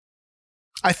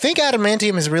I think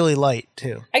adamantium is really light,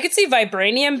 too. I could see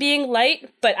vibranium being light,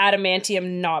 but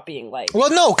adamantium not being light.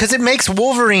 Well, no, because it makes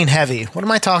Wolverine heavy. What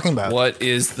am I talking about? What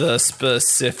is the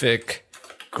specific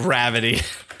gravity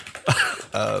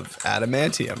of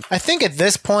adamantium? I think at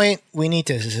this point, we need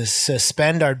to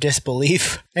suspend our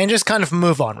disbelief and just kind of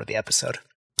move on with the episode.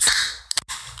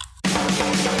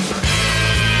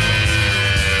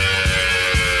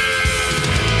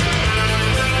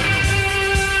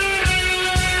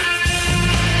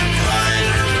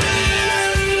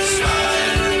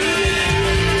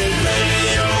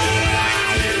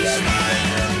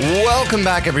 Welcome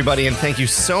back, everybody, and thank you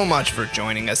so much for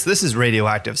joining us. This is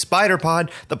Radioactive Spider-Pod,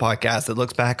 the podcast that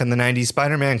looks back on the 90s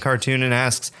Spider-Man cartoon and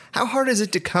asks, how hard is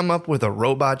it to come up with a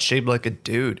robot shaped like a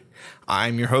dude?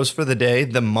 I'm your host for the day,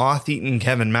 the moth-eaten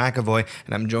Kevin McAvoy,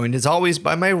 and I'm joined as always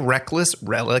by my reckless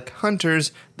relic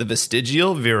hunters, the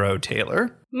vestigial Vero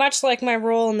Taylor. Much like my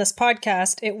role in this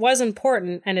podcast, it was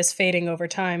important and is fading over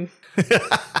time. And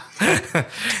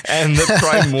the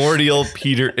primordial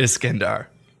Peter Iskandar.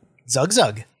 Zug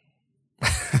Zug.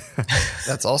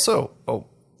 That's also a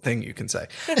thing you can say.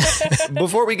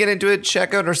 Before we get into it,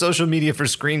 check out our social media for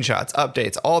screenshots,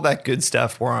 updates, all that good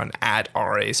stuff. We're on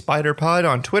 @RASpiderPod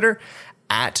on Twitter,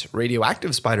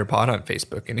 @RadioactiveSpiderPod on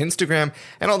Facebook and Instagram,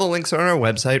 and all the links are on our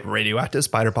website,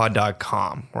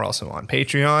 radioactivespiderpod.com. We're also on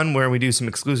Patreon, where we do some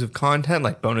exclusive content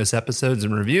like bonus episodes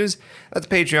and reviews. That's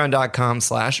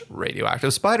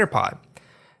patreon.com/radioactivespiderpod.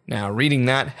 Now, reading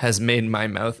that has made my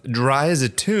mouth dry as a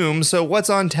tomb, so what's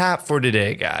on tap for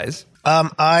today, guys?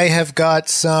 I have got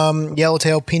some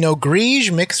Yellowtail Pinot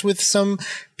Gris mixed with some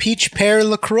Peach Pear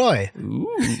LaCroix. Ooh.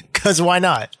 Because why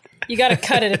not? You gotta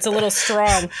cut it, it's a little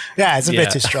strong. Yeah, it's a bit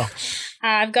too strong.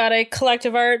 I've got a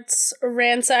Collective Arts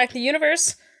Ransack the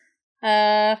Universe.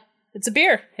 It's a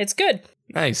beer. It's good.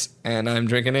 Nice. And I'm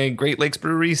drinking a Great Lakes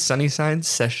Brewery Sunnyside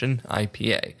Session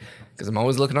IPA. Because I'm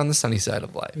always looking on the sunny side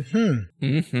of life.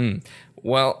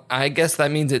 Well, I guess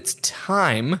that means it's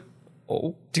time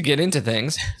to get into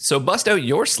things. So bust out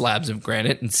your slabs of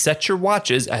granite and set your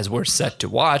watches as we're set to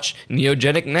watch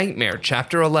Neogenic Nightmare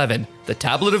Chapter 11, The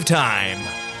Tablet of Time.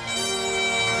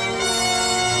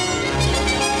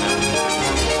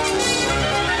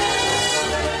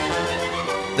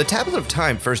 The Tablet of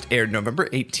Time first aired November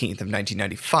 18th of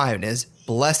 1995 and is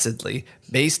blessedly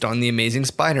based on The Amazing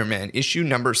Spider-Man issue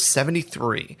number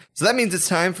 73. So that means it's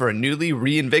time for a newly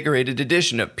reinvigorated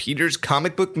edition of Peter's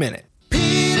Comic Book Minute.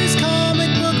 Peter's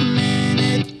Comic Book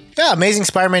Minute. Yeah, Amazing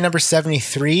Spider-Man number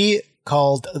 73,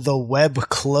 called The Web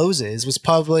Closes, was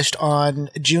published on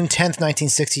June 10th,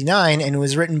 1969, and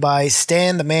was written by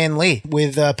Stan the Man Lee,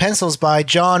 with pencils by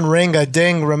John Ringa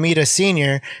Ding Ramita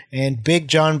Sr. and Big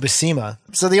John Buscema.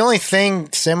 So the only thing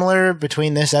similar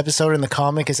between this episode and the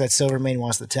comic is that Silvermane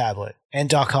wants the tablet, and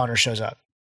Doc Connors shows up,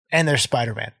 and there's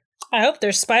Spider-Man. I hope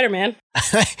there's Spider-Man.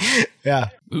 Yeah.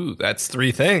 Ooh, that's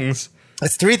three things.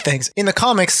 That's three things. In the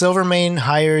comics, Silvermane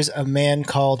hires a man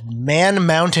called Man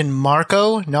Mountain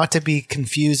Marco, not to be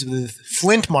confused with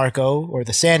Flint Marco or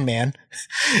the Sandman,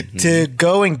 to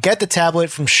go and get the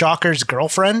tablet from Shocker's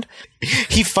girlfriend.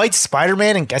 He fights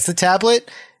Spider-Man and gets the tablet,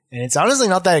 and it's honestly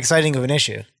not that exciting of an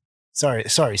issue.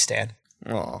 Sorry, Stan.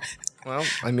 Oh, well,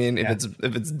 I mean, if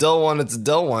it's a dull one, it's a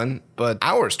dull one. But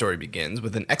our story begins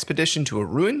with an expedition to a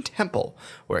ruined temple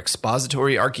where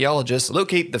expository archaeologists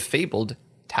locate the fabled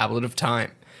Tablet of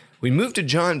Time. We move to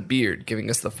John Beard, giving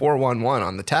us the 411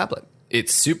 on the tablet.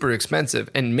 It's super expensive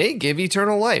and may give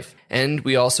eternal life. And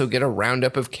we also get a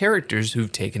roundup of characters who've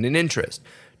taken an interest.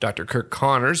 Dr. Kirk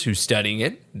Connors, who's studying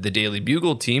it, the Daily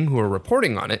Bugle team who are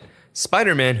reporting on it,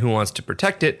 Spider-Man, who wants to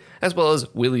protect it, as well as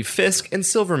Willie Fisk and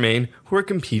Silvermane, who are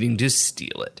competing to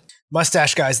steal it.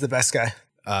 Mustache guy's the best guy.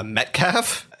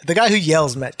 Metcalf? The guy who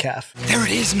yells Metcalf. There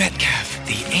it is, Metcalf,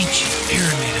 the ancient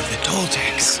pyramid of the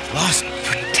Toltecs, lost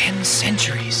for 10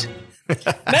 centuries.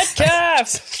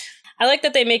 Metcalf! I like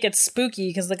that they make it spooky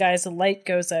because the guy's light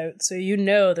goes out, so you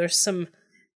know there's some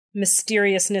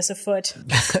mysteriousness afoot.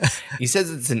 He says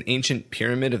it's an ancient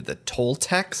pyramid of the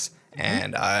Toltecs,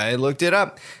 and I looked it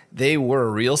up. They were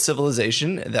a real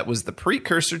civilization that was the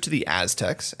precursor to the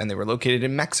Aztecs, and they were located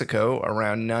in Mexico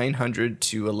around 900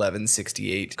 to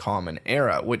 1168 Common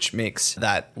Era, which makes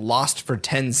that lost for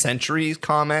 10 centuries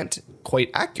comment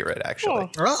quite accurate,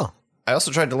 actually. Oh. I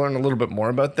also tried to learn a little bit more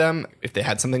about them, if they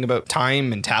had something about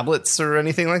time and tablets or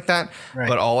anything like that. Right.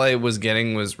 But all I was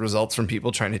getting was results from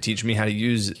people trying to teach me how to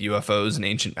use UFOs and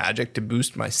ancient magic to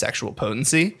boost my sexual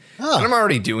potency. Oh. And I'm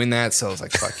already doing that, so I was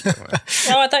like, fuck you.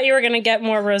 Oh, I thought you were going to get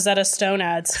more Rosetta Stone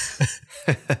ads.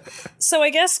 So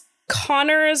I guess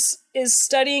Connors is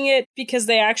studying it because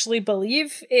they actually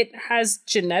believe it has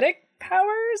genetic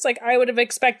powers? Connors? Like, I would have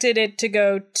expected it to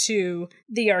go to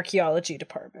the archaeology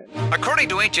department. According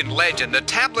to ancient legend, the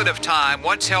Tablet of Time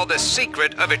once held the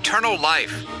secret of eternal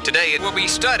life. Today, it will be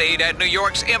studied at New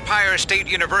York's Empire State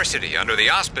University under the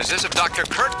auspices of Dr.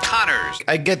 Kurt Connors.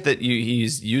 I get that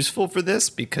he's useful for this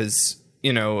because,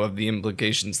 you know, of the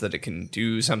implications that it can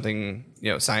do something,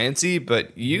 you know, science-y,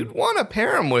 but you'd want to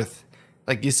pair him with,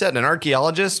 like you said, an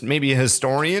archaeologist, maybe a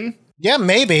historian. Yeah,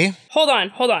 maybe. Hold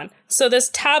on. So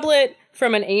this tablet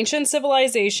from an ancient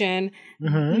civilization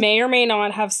may or may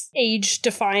not have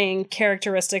age-defying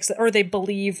characteristics, or they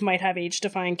believe might have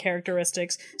age-defying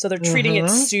characteristics. So they're treating it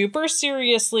super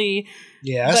seriously,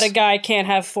 but a guy can't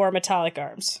have 4 metallic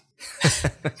arms.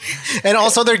 And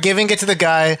also they're giving it to the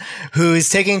guy who is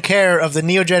taking care of the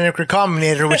neogenic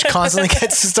recombinator, which constantly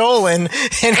gets stolen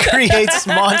and creates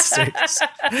monsters.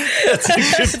 That's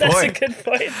a good point. That's a good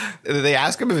point. They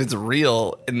ask him if it's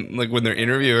real, and like when they're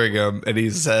interviewing him, and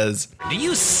he says, Do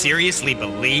you seriously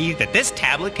believe that this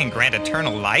tablet can grant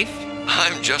eternal life?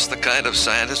 I'm just the kind of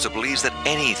scientist who believes that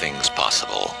anything's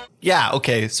possible. yeah,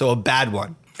 okay, so a bad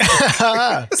one.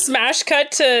 Smash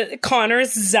cut to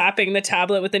Connors zapping the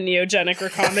tablet with a neogenic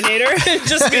recombinator.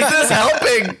 Just Is this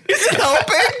helping? Is it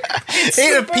helping?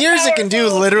 It appears it can do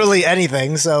literally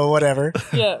anything, so whatever.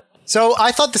 Yeah. So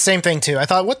I thought the same thing too. I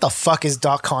thought, what the fuck is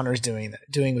Doc Connors doing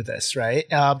with this, right?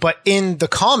 But in the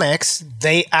comics,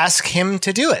 they ask him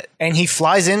to do it, and he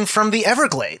flies in from the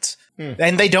Everglades,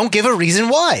 and they don't give a reason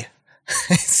why.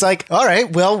 It's like, all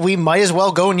right, well, we might as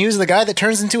well go and use the guy that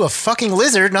turns into a fucking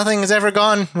lizard. Nothing has ever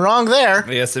gone wrong there.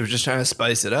 I guess they were just trying to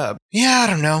spice it up. Yeah, I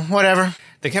don't know. Whatever.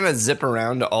 They kind of zip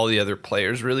around to all the other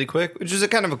players really quick, which is a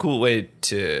kind of a cool way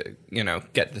to, you know,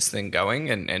 get this thing going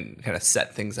and kind of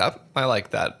set things up. I like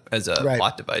that as a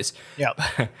plot device. Yep.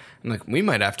 I'm like, we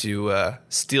might have to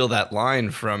steal that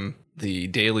line from the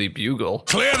Daily Bugle.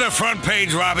 Clear the front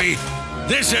page, Robbie.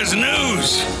 This is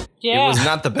news. Yeah. It was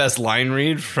not the best line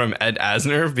read from Ed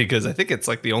Asner because I think it's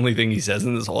like the only thing he says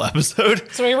in this whole episode.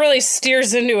 So he really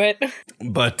steers into it.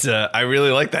 But I really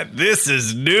like that. This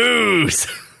is news.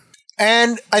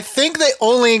 And I think they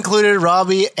only included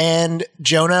Robbie and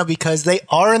Jonah because they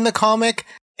are in the comic.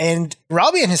 And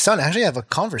Robbie and his son actually have a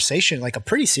conversation, like a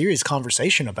pretty serious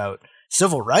conversation about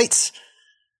civil rights.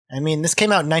 I mean, this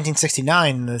came out in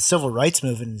 1969. The civil rights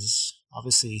movement is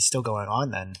obviously still going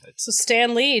on then. So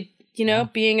Stan Lee, you know,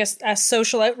 being a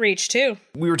social outreach too.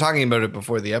 We were talking about it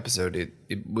before the episode.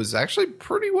 It was actually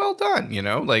pretty well done, you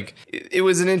know? Like, it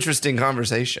was an interesting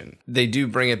conversation. They do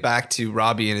bring it back to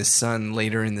Robbie and his son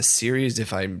later in the series,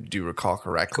 if I do recall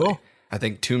correctly. Cool. I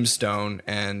think Tombstone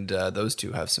and those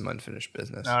two have some unfinished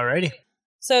business. Alrighty.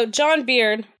 So John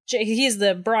Beard, he's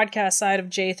the broadcast side of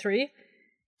J3.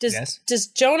 Does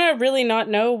Jonah really not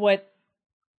know what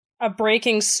a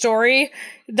breaking story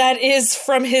that is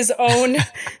from his own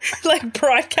like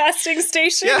broadcasting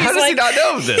station? Yeah, how does he not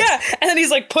know this? Yeah, and then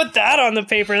he's like, put that on the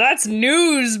paper. That's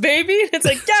news, baby. It's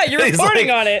like, yeah, you're reporting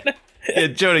like, on it. Yeah,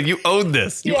 Jonah, you own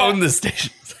this. You own this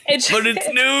station. But it's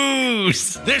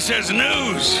news. This is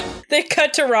news. They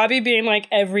cut to Robbie being like,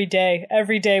 every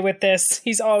day with this.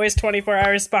 He's always 24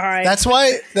 hours behind. That's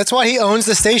why he owns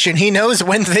the station. He knows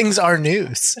when things are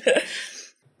news.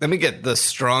 Let me get the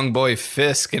strong boy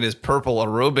Fisk in his purple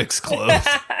aerobics clothes.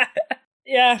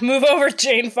 Yeah, move over,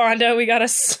 Jane Fonda. We got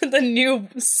the new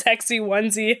sexy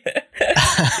onesie.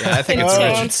 Yeah, I think it's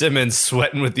Richard Simmons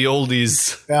sweating with the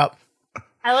oldies. Yep.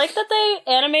 I like that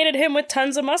they animated him with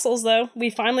tons of muscles, though. We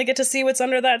finally get to see what's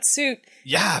under that suit.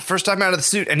 Yeah, first time out of the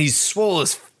suit, and he's swole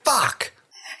as fuck.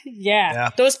 Yeah.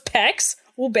 Those pecs?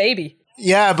 Oh, baby.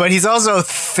 Yeah, but he's also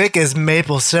thick as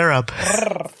maple syrup.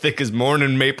 Thick as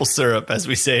morning maple syrup, as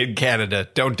we say in Canada.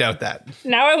 Don't doubt that.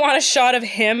 Now I want a shot of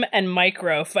him and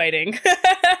Micro fighting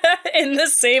in the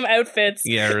same outfits.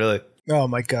 Yeah, really. Oh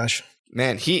my gosh.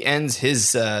 Man, he ends his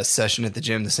session at the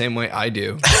gym the same way I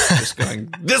do. Just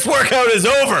going, this workout is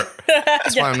over.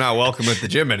 That's why I'm not welcome at the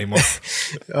gym anymore.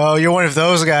 Oh, you're one of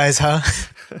those guys, huh?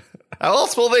 How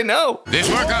else will they know? This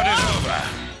workout is over.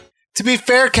 To be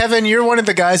fair, Kevin, you're one of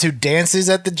the guys who dances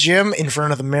at the gym in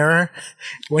front of the mirror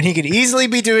when he could easily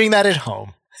be doing that at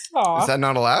home. Aww. Is that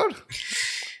not allowed?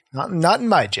 Not in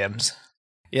my gyms.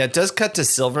 Yeah, it does cut to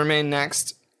Silvermane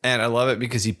next. And I love it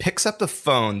because he picks up the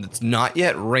phone that's not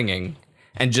yet ringing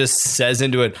and just says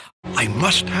into it, I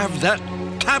must have that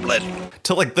tablet.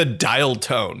 to like the dial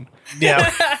tone.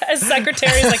 Yeah. As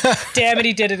secretary's like, damn it,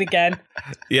 he did it again.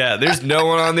 Yeah, there's no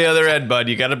one on the other end, bud.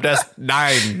 You got to press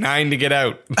 9 to get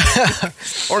out.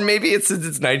 Or maybe it's since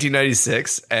it's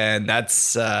 1996, and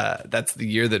that's the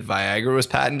year that Viagra was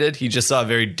patented. He just saw a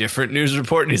very different news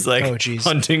report, and he's like,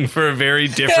 hunting for a very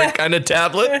different kind of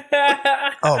tablet.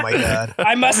 Oh my God.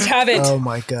 I must have it. Oh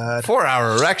my God.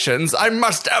 4-hour erections. I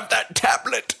must have that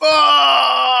tablet.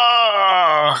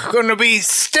 Oh, gonna be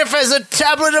stiff as a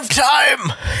tablet of time.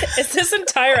 Is this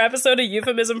entire episode a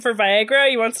euphemism for Viagra?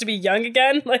 He wants to be young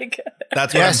again? Like,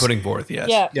 that's what I'm putting forth, yes.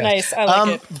 Yeah, nice. I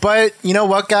like it. But you know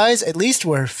what, guys? At least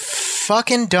we're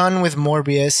fucking done with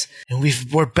Morbius, and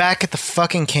we're back at the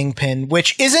fucking Kingpin,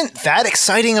 which isn't that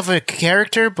exciting of a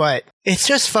character, but it's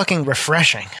just fucking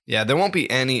refreshing. Yeah, there won't be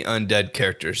any undead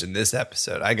characters in this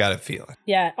episode. I got a feeling.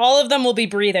 Yeah, all of them will be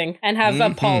breathing and have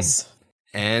a pulse.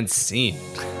 And scene.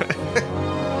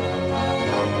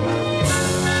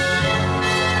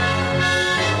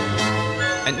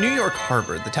 At New York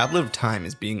Harbor, the Tablet of Time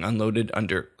is being unloaded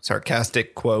under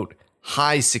sarcastic, quote,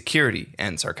 high security,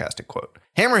 end sarcastic quote.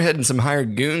 Hammerhead and some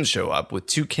hired goons show up with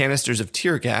 2 canisters of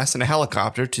tear gas and a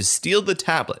helicopter to steal the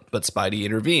tablet, but Spidey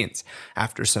intervenes.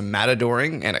 After some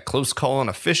matadoring and a close call on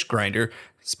a fish grinder,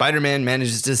 Spider-Man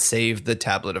manages to save the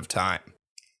Tablet of Time.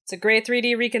 It's a great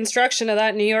 3D reconstruction of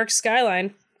that New York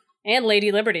skyline and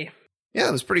Lady Liberty. Yeah,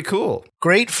 it was pretty cool.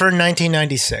 Great for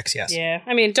 1996, yes. Yeah,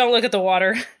 I mean, don't look at the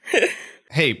water.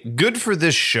 Hey, good for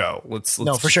this show. Let's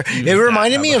no, for sure. It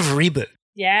reminded me of Reboot.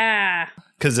 Yeah.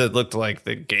 Because it looked like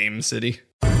the Game City.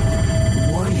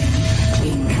 Warning,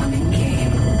 incoming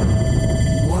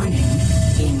game. Warning,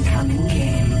 incoming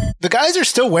game. The guys are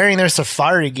still wearing their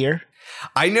safari gear.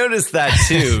 I noticed that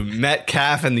too.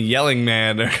 Metcalf and the Yelling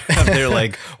Man have their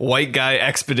like white guy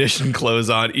expedition clothes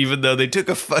on, even though they took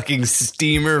a fucking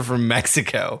steamer from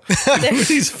Mexico.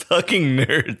 These fucking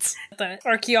nerds. The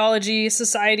Archaeology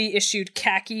Society issued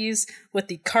khakis with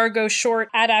the cargo short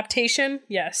adaptation.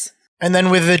 Yes. And then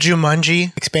with the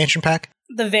Jumanji expansion pack.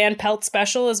 The Van Pelt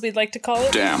special, as we'd like to call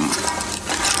it. Damn.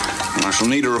 I shall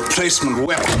need a replacement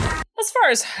weapon. As far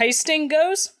as heisting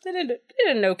goes, they did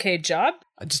an okay job.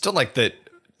 I just don't like that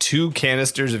 2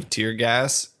 canisters of tear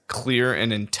gas clear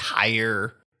an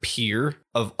entire pier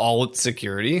of all its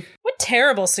security. What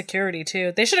terrible security,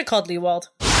 too. They should have called Leewald.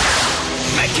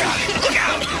 Look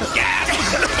out!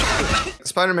 Gas!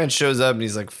 Spider-Man shows up and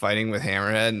he's like fighting with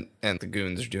Hammerhead, and the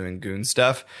goons are doing goon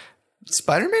stuff.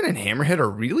 Spider-Man and Hammerhead are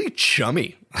really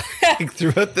chummy like,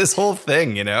 throughout this whole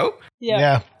thing, you know?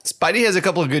 Yeah. Spidey has a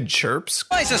couple of good chirps.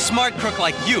 Why is a smart crook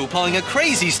like you pulling a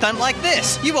crazy stunt like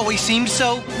this? You've always seemed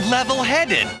so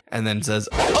level-headed. And then says,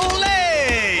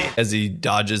 Olay! As he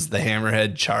dodges the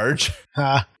Hammerhead charge.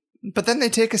 But then they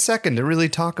take a second to really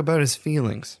talk about his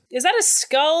feelings. Is that a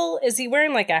skull? Is he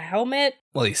wearing like a helmet?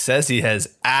 Well, he says he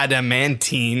has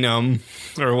adamantium,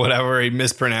 or whatever, he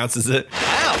mispronounces it.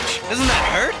 Ouch! Doesn't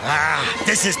that hurt? Ah,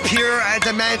 this is pure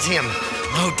adamantium.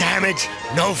 No damage,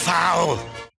 no foul.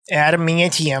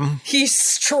 Adamantium. He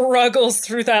struggles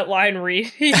through that line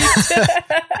read.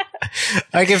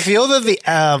 I can feel that the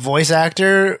voice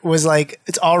actor was like,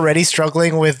 it's already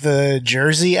struggling with the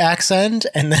Jersey accent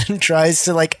and then tries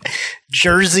to like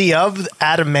Jersey up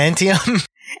adamantium.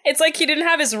 It's like he didn't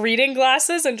have his reading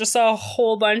glasses and just saw a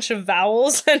whole bunch of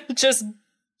vowels and just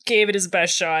gave it his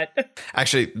best shot.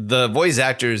 Actually, the voice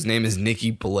actor's name is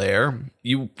Nikki Blair.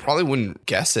 You probably wouldn't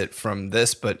guess it from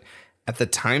this, but at the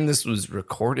time this was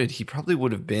recorded, he probably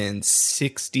would have been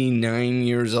 69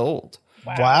 years old.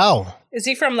 Wow. Is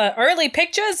he from the early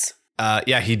pictures?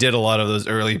 Yeah, he did a lot of those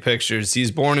early pictures.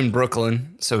 He's born in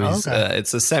Brooklyn, so he's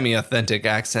it's a semi-authentic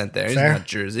accent there. Fair. He's not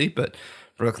Jersey, but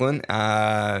Brooklyn.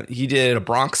 He did A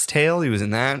Bronx Tale. He was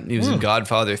in that. He was in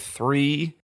Godfather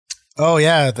 3. Oh,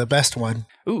 yeah, the best one.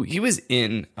 Ooh, he was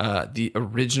in the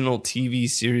original TV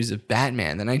series of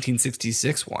Batman, the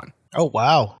 1966 one. Oh,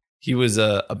 wow. He was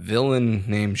a villain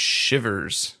named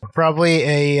Shivers. Probably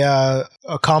a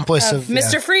accomplice of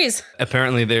Mr. Freeze.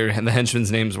 Apparently, the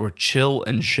henchmen's names were Chill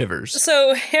and Shivers.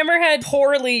 So Hammerhead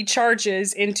poorly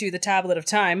charges into the Tablet of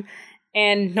Time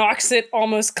and knocks it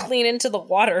almost clean into the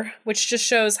water, which just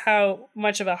shows how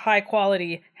much of a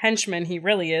high-quality henchman he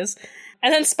really is.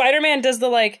 And then Spider-Man does the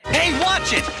like, hey,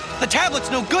 watch it! The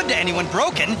tablet's no good to anyone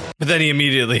broken. But then he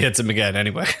immediately hits him again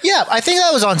anyway. Yeah, I think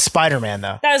that was on Spider-Man,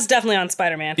 though. That was definitely on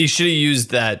Spider-Man. He should have used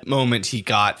that moment he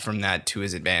got from that to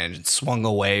his advantage and swung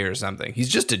away or something. He's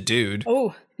just a dude.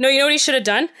 Oh, no, you know what he should have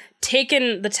done?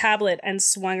 Taken the tablet and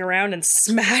swung around and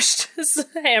smashed his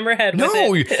Hammerhead with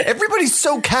it. No, everybody's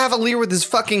so cavalier with his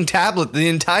fucking tablet the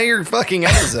entire fucking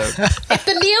episode. If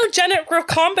the Neogenic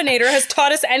Recombinator has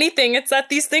taught us anything, it's that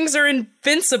these things are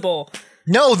invincible.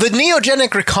 No, the Neogenic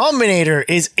Recombinator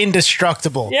is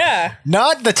indestructible. Yeah.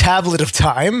 Not the Tablet of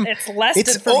Time. It's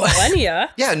lasted for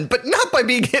millennia. Yeah, but not by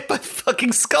being hit by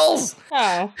fucking skulls.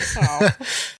 Oh.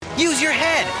 Use your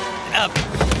head.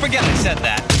 Forget I said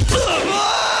that.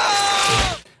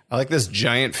 I like this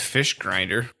giant fish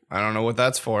grinder. I don't know what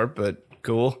that's for, but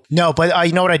cool. No, but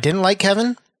you know what I didn't like,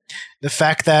 Kevin? The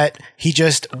fact that he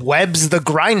just webs the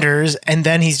grinders and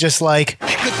then he's just like...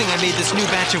 Good thing I made this new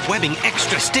batch of webbing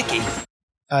extra sticky.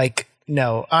 Like,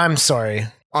 no, I'm sorry.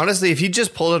 Honestly, if he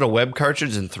just pulled out a web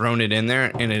cartridge and thrown it in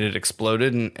there and it had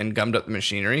exploded and gummed up the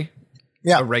machinery,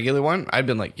 a regular one, I'd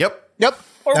been like, yep.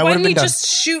 Or why didn't he just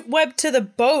shoot Webb to the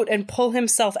boat and pull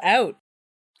himself out?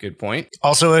 Good point.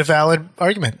 Also a valid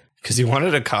argument. Because he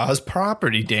wanted to cause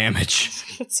property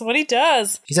damage. That's what he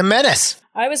does. He's a menace.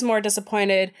 I was more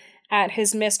disappointed at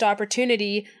his missed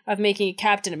opportunity of making a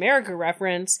Captain America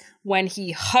reference when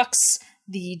he hucks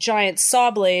the giant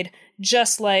saw blade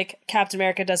just like Captain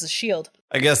America does a shield.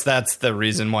 I guess that's the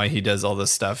reason why he does all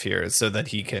this stuff here, is so that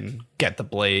he can get the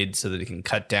blade, so that he can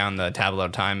cut down the Tablet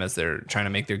of Time as they're trying to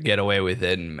make their getaway with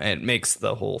it, and it makes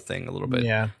the whole thing a little bit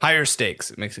higher stakes.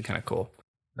 It makes it kind of cool.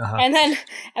 And then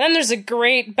there's a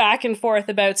great back and forth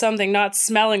about something not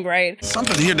smelling right.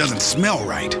 Something here doesn't smell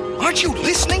right. Aren't you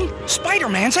listening?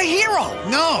 Spider-Man's a hero.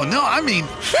 No, I mean,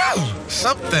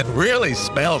 something really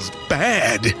smells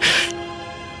bad.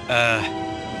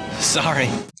 Sorry.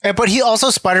 But he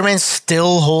also, Spider-Man's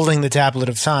still holding the Tablet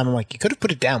of Time. I'm like, you could have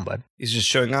put it down, bud. He's just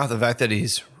showing off the fact that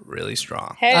he's really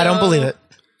strong. Hey-o. I don't believe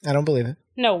it.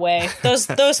 No way. Those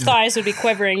thighs would be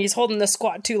quivering. He's holding the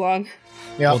squat too long.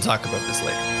 Yeah, we'll talk about this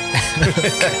later.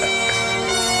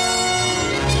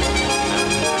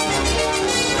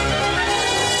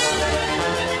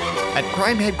 At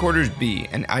Crime Headquarters B,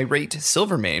 an irate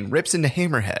Silvermane rips into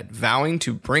Hammerhead, vowing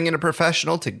to bring in a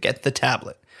professional to get the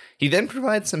tablet. He then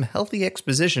provides some healthy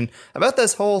exposition about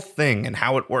this whole thing and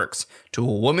how it works to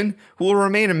a woman who will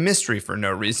remain a mystery for no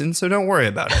reason, so don't worry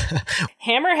about it.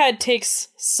 Hammerhead takes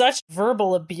such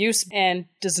verbal abuse and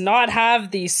does not have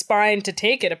the spine to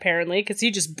take it, apparently, because he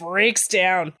just breaks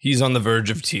down. He's on the verge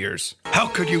of tears. How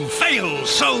could you fail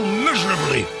so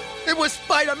miserably? It was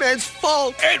Spider-Man's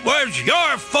fault. It was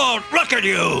your fault. Look at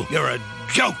you. You're a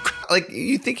joke. Like,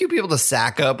 you think you'd be able to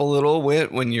sack up a little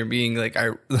bit when you're being like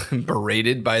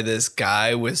berated by this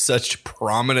guy with such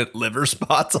prominent liver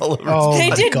spots all over his body.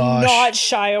 They did not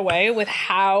shy away with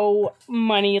how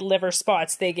many liver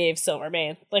spots they gave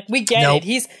Silvermane. Like, we get it.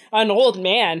 He's an old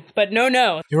man, but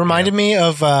no. It reminded me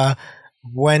of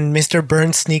when Mr.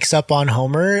 Burns sneaks up on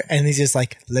Homer and he's just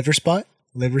like, liver spot?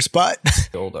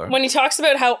 When he talks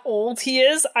about how old he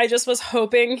is, I just was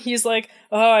hoping he's like,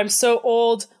 oh, I'm so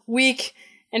old, weak,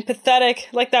 and pathetic,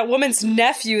 like that woman's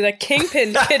nephew that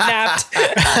Kingpin kidnapped.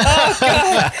 Oh,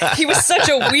 God. He was such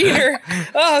a wiener.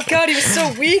 Oh, God, he was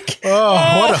so weak.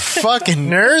 Oh, what a fucking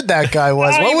nerd that guy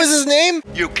was. What was his name?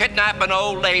 You kidnap an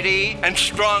old lady and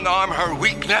strong-arm her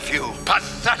weak nephew.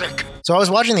 Pathetic. So I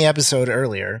was watching the episode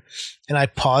earlier, and I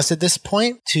paused at this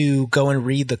point to go and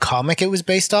read the comic it was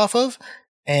based off of,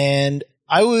 and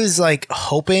I was like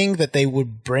hoping that they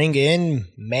would bring in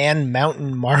Man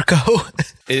Mountain Marco.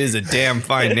 It is a damn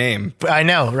fine name. I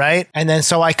know, right? And then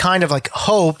so I kind of like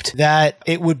hoped that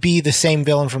it would be the same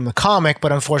villain from the comic,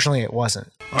 but unfortunately it wasn't.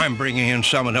 I'm bringing in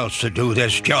someone else to do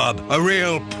this job. A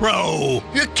real pro.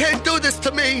 You can't do this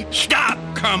to me. Stop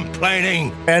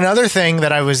complaining. Another thing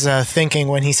that I was thinking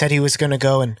when he said he was going to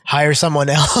go and hire someone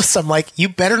else, I'm like, you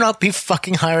better not be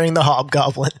fucking hiring the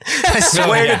Hobgoblin. I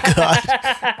swear to God.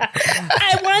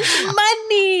 I want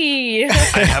money.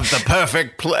 I have the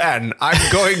perfect plan.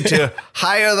 I'm going to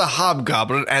hire the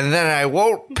Hobgoblin and then I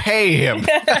won't pay him.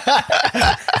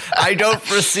 I don't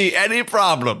foresee any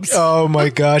problems. Oh my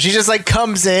gosh. He just like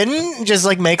comes in, just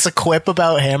like makes a quip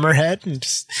about Hammerhead and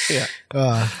just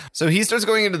So he starts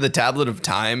going into the Tablet of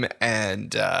Time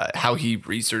and how he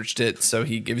researched it. So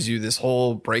he gives you this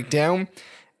whole breakdown.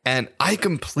 And I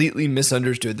completely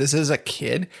misunderstood this as a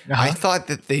kid. I thought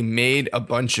that they made a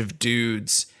bunch of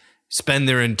dudes spend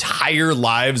their entire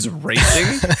lives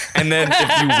racing. And then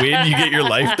if you win, you get your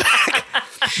life back.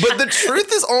 But the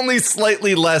truth is only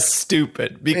slightly less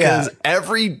stupid because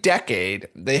every decade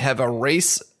they have a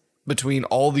race between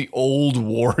all the old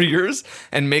warriors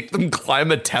and make them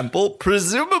climb a temple,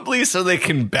 presumably so they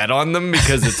can bet on them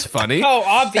because it's funny. Oh,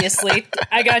 obviously.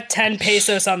 I got 10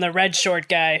 pesos on the red short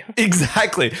guy.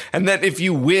 Exactly. And then if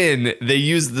you win, they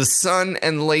use the sun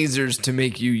and lasers to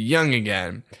make you young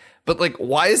again. But like,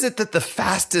 why is it that the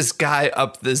fastest guy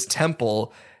up this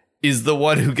temple is the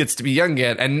one who gets to be young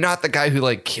again, and not the guy who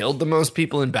like killed the most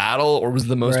people in battle or was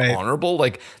the most honorable.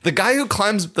 Like the guy who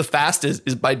climbs the fastest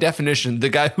is by definition the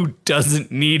guy who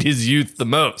doesn't need his youth the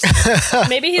most.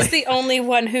 Maybe he's the only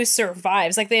one who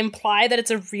survives. Like they imply that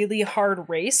it's a really hard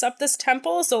race up this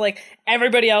temple, so like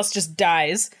everybody else just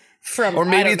dies. Or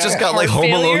maybe it's just got like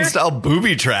Home Alone style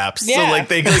booby traps. Yeah. So like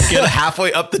they like, get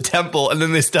halfway up the temple and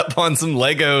then they step on some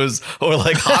Legos or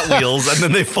like Hot Wheels and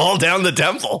then they fall down the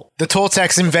temple. The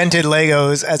Toltecs invented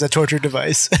Legos as a torture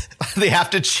device. They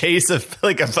have to chase a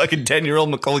fucking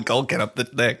 10-year-old Macaulay Culkin up the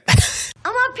thing.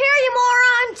 I'm up here, you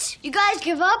morons! You guys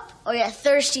give up, or you're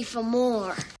thirsty for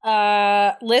more?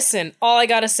 Listen, all I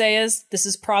gotta say is this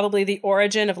is probably the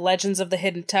origin of Legends of the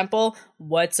Hidden Temple.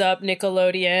 What's up,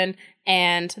 Nickelodeon?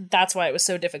 And that's why it was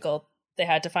so difficult. They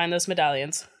had to find those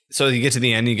medallions. So you get to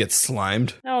the end, you get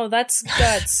slimed. No, that's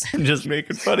guts. I'm just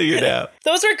making fun of you now.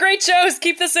 Those were great shows.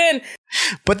 Keep this in.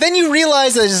 But then you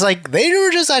realize that it's like they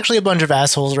were just actually a bunch of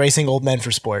assholes racing old men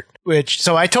for sport.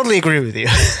 So I totally agree with you.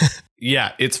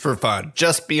 Yeah, it's for fun.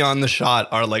 Just beyond the shot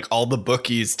are like all the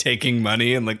bookies taking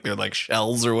money and like they're like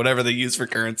shells or whatever they use for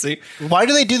currency. Why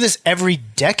do they do this every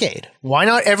decade? Why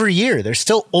not every year? They're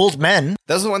still old men.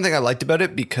 That's the one thing I liked about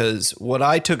it, because what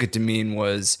I took it to mean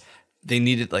was they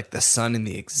needed like the sun in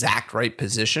the exact right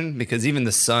position, because even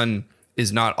the sun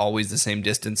is not always the same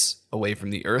distance away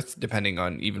from the earth, depending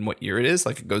on even what year it is.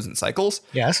 Like it goes in cycles.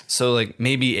 Yes. So like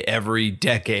maybe every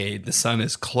decade the sun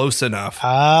is close enough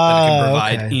that it can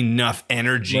provide enough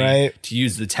energy to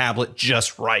use the tablet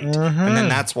just right. Mm-hmm. And then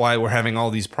that's why we're having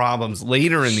all these problems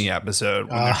later in the episode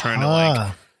when they're trying to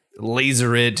like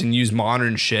laser it and use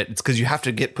modern shit. It's because you have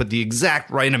to put the exact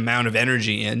right amount of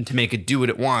energy in to make it do what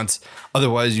it wants.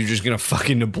 Otherwise, you're just going to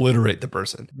fucking obliterate the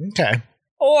person. Okay.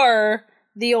 Or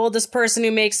the oldest person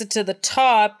who makes it to the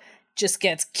top just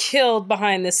gets killed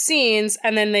behind the scenes,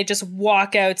 and then they just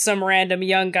walk out some random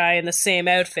young guy in the same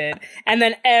outfit, and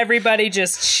then everybody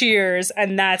just cheers,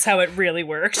 and that's how it really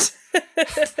worked.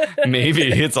 Maybe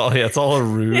it's all a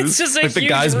ruse. It's just a like the huge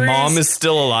guy's ruse. mom is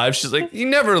still alive. She's like, he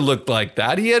never looked like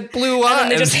that. He had blue eyes. And then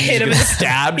they just hit him.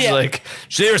 Stabbed. Yeah. Like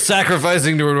they were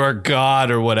sacrificing to our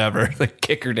god or whatever. Like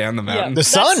kick her down the mountain. The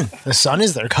sun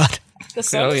is their god. The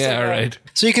sun is their god. Right.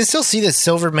 So you can still see that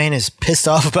Silvermane is pissed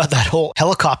off about that whole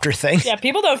helicopter thing. Yeah,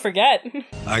 people don't forget.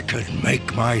 I could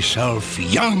make myself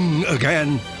young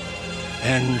again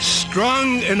and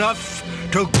strong enough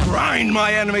to grind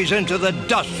my enemies into the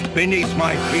dust beneath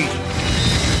my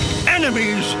feet.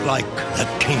 Enemies like the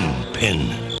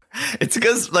Kingpin. It's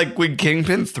because, like, when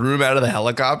Kingpin threw him out of the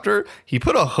helicopter, he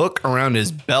put a hook around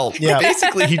his belt. Yeah.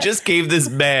 Basically, he just gave this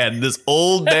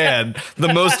old man,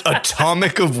 the most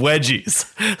atomic of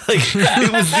wedgies. Like,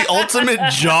 it was the ultimate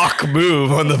jock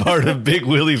move on the part of Big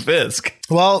Willie Fisk.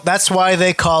 Well, that's why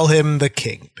they call him the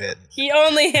Kingpin. He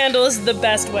only handles the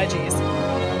best wedgies.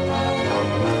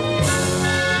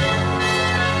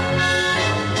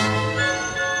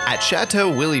 At Chateau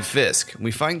Willie Fisk,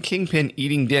 we find Kingpin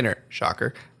eating dinner,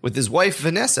 shocker, with his wife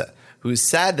Vanessa, who is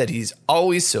sad that he's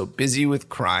always so busy with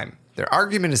crime. Their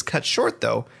argument is cut short,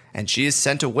 though, and she is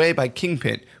sent away by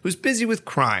Kingpin, who's busy with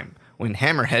crime, when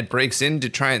Hammerhead breaks in to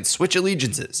try and switch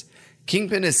allegiances.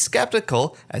 Kingpin is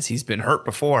skeptical, as he's been hurt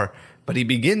before, but he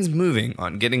begins moving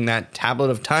on getting that Tablet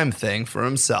of Time thing for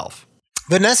himself.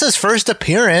 Vanessa's first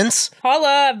appearance.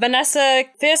 Holla, Vanessa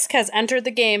Fisk has entered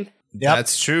the game. Yep.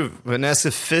 That's true.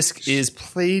 Vanessa Fisk is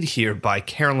played here by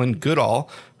Carolyn Goodall,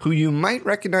 who you might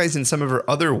recognize in some of her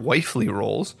other wifely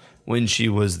roles when she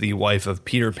was the wife of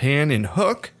Peter Pan in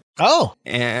Hook. Oh.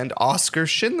 And Oscar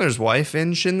Schindler's wife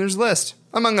in Schindler's List,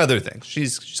 among other things.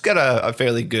 She's got a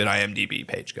fairly good IMDb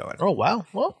page going. Oh, wow.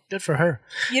 Well, good for her.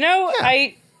 You know, yeah.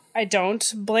 I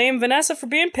don't blame Vanessa for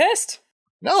being pissed.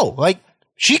 No, like,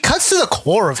 she cuts to the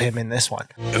core of him in this one.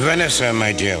 Vanessa,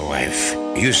 my dear wife,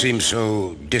 you seem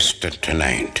so distant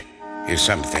tonight. Is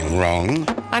something wrong?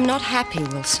 I'm not happy,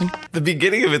 Wilson. The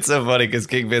beginning of it's so funny because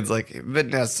Kingpin's like,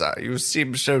 Vanessa, you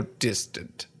seem so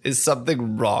distant. Is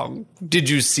something wrong? Did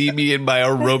you see me in my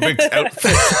aerobics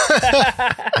outfit?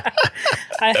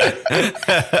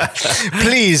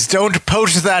 Please don't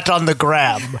post that on the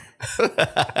gram.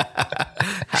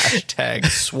 Hashtag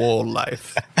swole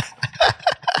life.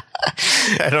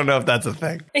 I don't know if that's a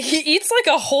thing. He eats like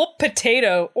a whole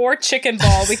potato or chicken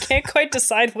ball. We can't quite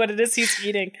decide what it is he's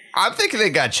eating. I'm thinking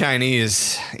they got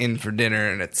Chinese in for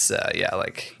dinner, and it's,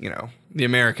 the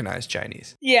Americanized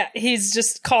Chinese. Yeah, he's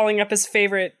just calling up his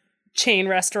favorite chain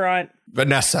restaurant.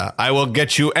 Vanessa, I will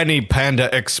get you any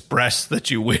Panda Express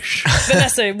that you wish.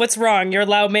 Vanessa, what's wrong? Your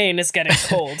lo mein is getting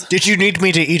cold. Did you need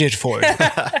me to eat it for you?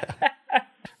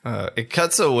 It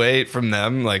cuts away from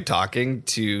them, like talking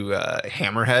to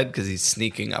Hammerhead because he's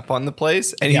sneaking up on the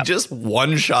place, and he just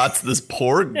one-shots this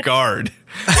poor guard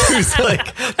who's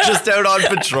like just out on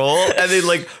patrol, and then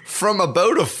like from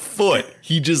about a foot,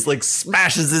 he just like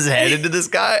smashes his head into this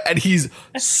guy, and he's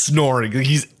snoring.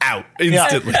 He's out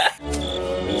instantly.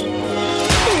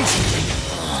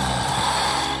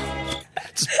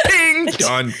 Just ping,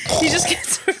 done. He just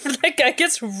gets that guy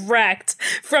gets wrecked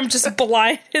from just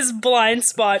his blind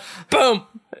spot. Boom.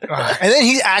 And then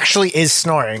he actually is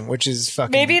snoring, which is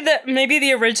fucking. Maybe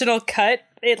the original cut,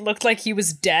 it looked like he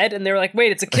was dead, and they were like,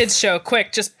 "Wait, it's a kids show!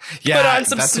 Quick, just put on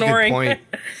some that's snoring." A good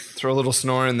point. Throw a little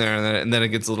snore in there, and then it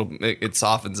gets a little. It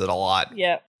softens it a lot.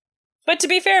 Yeah. But to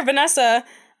be fair, Vanessa,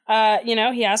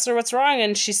 he asked her what's wrong,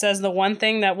 and she says the one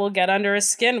thing that will get under his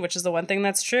skin, which is the one thing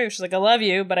that's true. She's like, "I love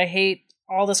you, but I hate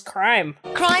all this crime."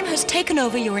 Crime has taken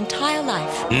over your entire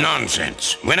life.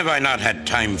 Nonsense. When have I not had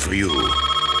time for you?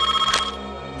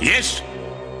 Yes?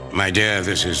 My dear,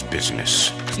 this is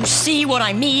business. You see what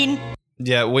I mean?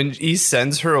 Yeah, when he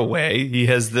sends her away, he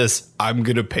has this "I'm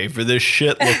gonna pay for this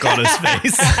shit" look on his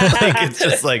face. Like it's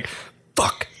just like,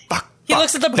 fuck. He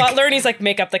looks at the butler and he's like,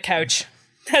 "Make up the couch.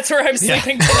 That's where I'm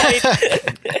sleeping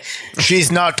tonight."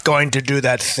 She's not going to do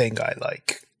that thing I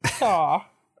like. Aw.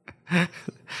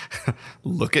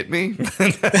 Look at me.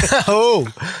 Oh.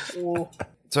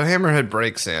 So Hammerhead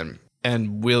breaks in,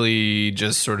 and Willie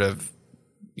just sort of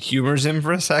humors him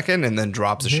for a second and then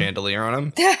drops a chandelier on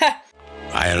him.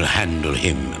 I'll handle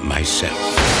him myself.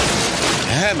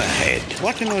 Hammerhead,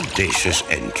 what an audacious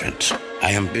entrance.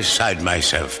 I am beside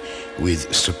myself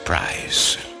with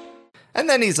surprise. And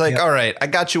then he's like, all right, I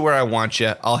got you where I want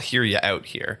you. I'll hear you out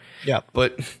here. Yeah.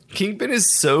 But Kingpin is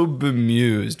so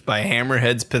bemused by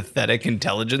Hammerhead's pathetic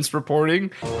intelligence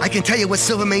reporting. I can tell you what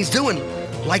Silvermane's doing.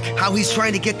 Like how he's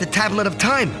trying to get the Tablet of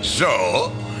Time.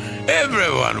 So,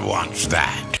 everyone wants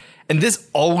that. And this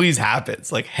always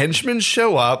happens. Like, henchmen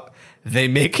show up, they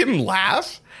make him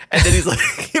laugh, and then he's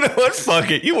like, you know what?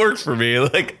 Fuck it. You work for me.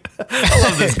 Like, I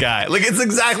love this guy. Like, it's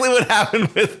exactly what happened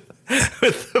with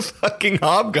the fucking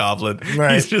Hobgoblin.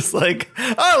 Right. He's just like,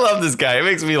 I love this guy. It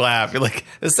makes me laugh. You're like,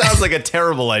 this sounds like a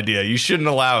terrible idea. You shouldn't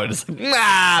allow it. It's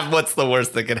like, what's the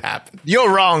worst that could happen?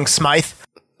 You're wrong, Smythe.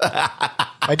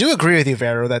 I do agree with you,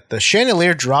 Vero, that the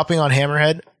chandelier dropping on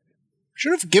Hammerhead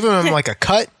should have given him like a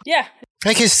cut. Yeah.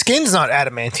 Like his skin's not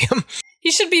adamantium. He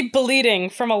should be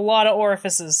bleeding from a lot of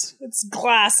orifices. It's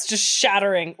glass just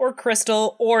shattering, or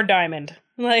crystal, or diamond.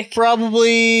 Like,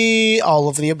 probably all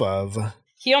of the above.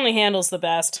 He only handles the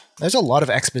best. There's a lot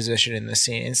of exposition in this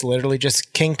scene. It's literally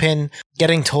just Kingpin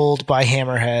getting told by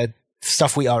Hammerhead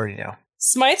stuff we already know.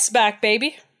 Smythe's back,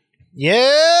 baby.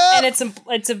 Yeah! And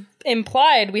it's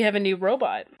implied we have a new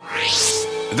robot.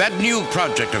 That new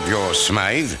project of yours,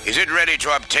 Smythe, is it ready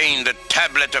to obtain the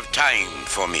Tablet of Time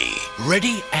for me?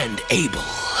 Ready and able.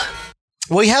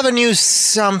 We have a new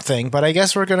something, but I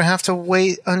guess we're going to have to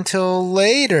wait until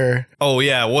later. Oh,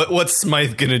 yeah. What's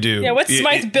Smythe going to do? Yeah, what's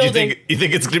Smythe building? You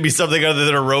think it's going to be something other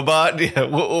than a robot? Yeah,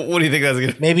 what do you think that's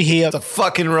going to be? Maybe It's a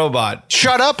fucking robot.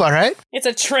 Shut up, all right? It's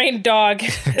a trained dog.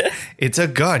 It's a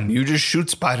gun. You just shoot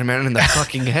Spider-Man in the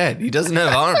fucking head. He doesn't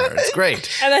have armor. It's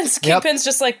great. And then Kingpin's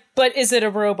just like, but is it a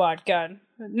robot gun?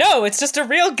 No, it's just a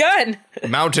real gun.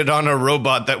 Mounted on a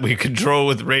robot that we control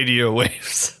with radio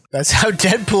waves. That's how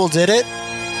Deadpool did it.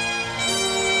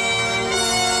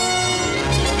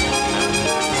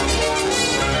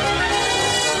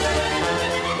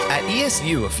 At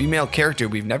ESU, a female character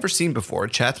we've never seen before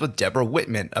chats with Deborah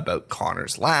Whitman about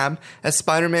Connor's lab as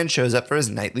Spider-Man shows up for his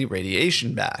nightly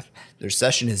radiation bath. Their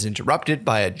session is interrupted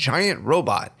by a giant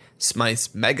robot,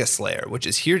 Smythe's Mega Slayer, which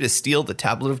is here to steal the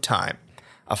Tablet of Time.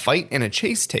 A fight and a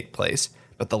chase take place,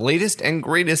 but the latest and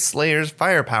greatest Slayer's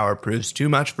firepower proves too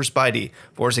much for Spidey,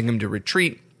 forcing him to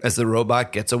retreat as the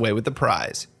robot gets away with the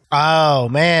prize. Oh,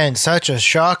 man, such a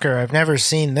shocker. I've never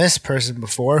seen this person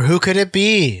before. Who could it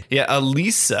be? Yeah,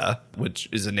 Elisa, which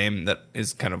is a name that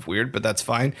is kind of weird, but that's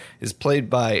fine, is played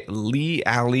by Lee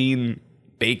Aline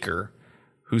Baker,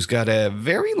 who's got a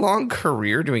very long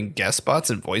career doing guest spots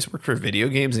and voice work for video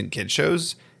games and kid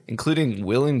shows, including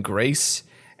Will and Grace.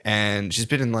 And she's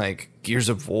been in like Gears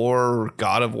of War,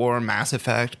 God of War, Mass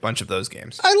Effect, bunch of those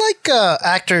games. I like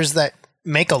actors that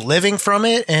make a living from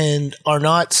it and are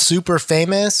not super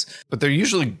famous. But they're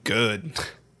usually good.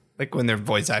 Like when they're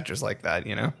voice actors like that,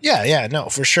 you know? Yeah, no,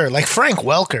 for sure. Like Frank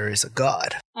Welker is a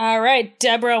god. All right,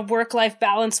 Deborah Work-Life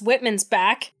Balance Whitman's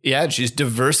back. Yeah, she's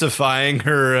diversifying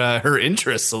her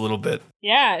interests a little bit.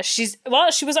 Yeah, she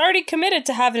was already committed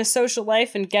to having a social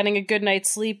life and getting a good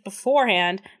night's sleep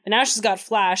beforehand, but now she's got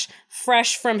Flash,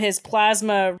 fresh from his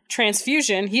plasma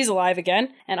transfusion, he's alive again,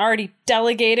 and already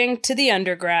delegating to the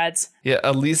undergrads. Yeah,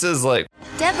 Elisa's like...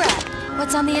 Deborah,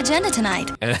 what's on the agenda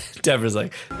tonight? And Deborah's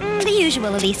like... The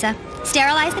usual, Elisa.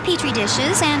 Sterilize the petri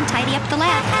dishes and tidy up the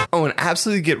lab. Oh, and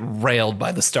absolutely get railed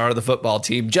by the star of the football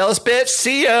team. Jealous bitch,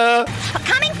 see ya!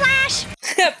 Coming, Flash!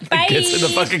 Bye! Gets in the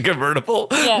fucking convertible.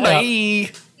 Yeah. Bye!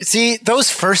 See,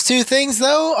 those first two things,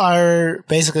 though, are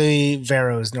basically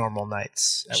Vero's normal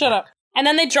nights. Shut up. And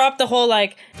then they drop the whole,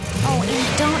 like... Oh,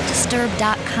 and don't disturb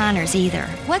Doc Connors either.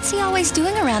 What's he always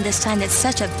doing around this time that's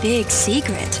such a big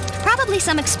secret? Probably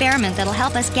some experiment that'll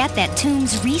help us get that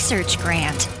Toombs research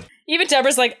grant. Even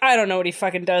Deborah's like, I don't know what he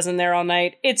fucking does in there all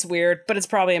night. It's weird, but it's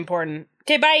probably important.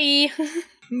 Okay, bye!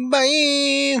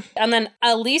 Bye! And then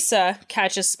Elisa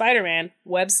catches Spider-Man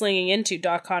web-slinging into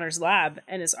Doc Connors' lab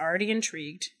and is already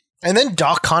intrigued. And then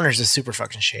Doc Connors is super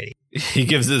fucking shady. He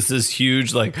gives us this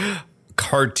huge, like,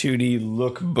 cartoony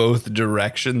look both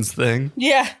directions thing.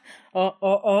 Yeah.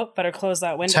 Oh, better close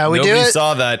that window. That's how we do Nobody it.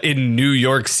 saw that in New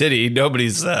York City.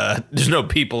 There's no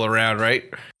people around, right?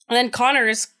 And then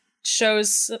Connors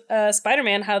shows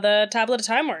Spider-Man how the tablet of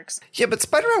time works. Yeah, but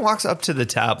Spider-Man walks up to the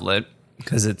tablet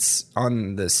because it's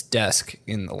on this desk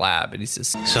in the lab, and he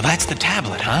says, So that's the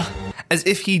tablet, huh? As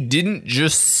if he didn't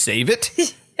just save it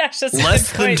That's just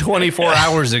less than 24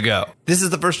 hours ago. This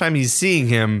is the first time he's seeing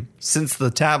him since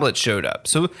the tablet showed up.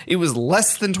 So it was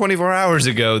less than 24 hours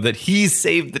ago that he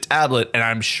saved the tablet, and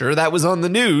I'm sure that was on the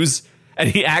news. And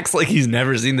he acts like he's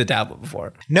never seen the tablet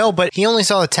before. No, but he only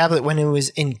saw the tablet when it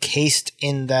was encased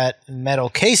in that metal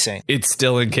casing. It's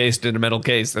still encased in a metal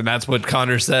case, and that's what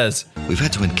Connor says. We've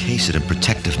had to encase it in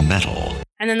protective metal.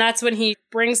 And then that's when he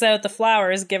brings out the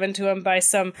flowers given to him by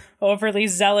some overly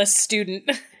zealous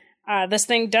student. This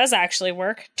thing does actually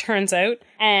work, turns out.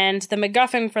 And the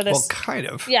MacGuffin for this... Well, kind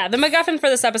of. Yeah, the MacGuffin for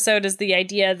this episode is the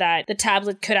idea that the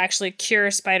tablet could actually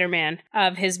cure Spider-Man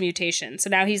of his mutation. So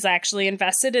now he's actually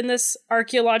invested in this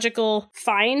archaeological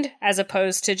find, as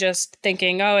opposed to just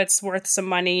thinking, oh, it's worth some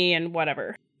money and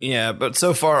whatever. Yeah, but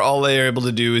so far all they are able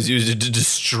to do is use it to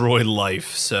destroy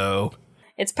life, so...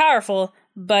 It's powerful,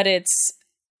 but it's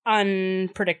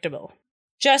unpredictable.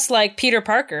 Just like Peter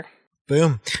Parker.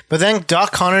 Boom. But then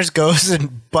Doc Connors goes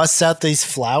and busts out these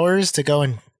flowers to go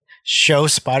and show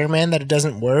Spider-Man that it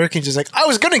doesn't work. He's just like, I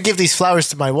was going to give these flowers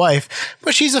to my wife,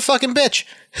 but she's a fucking bitch.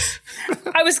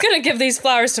 I was going to give these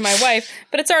flowers to my wife,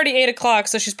 but it's already 8 o'clock,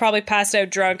 so she's probably passed out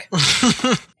drunk.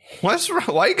 What's wrong?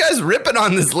 Why are you guys ripping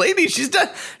on this lady? She's done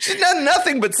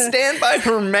nothing but stand by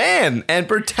her man and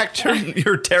protect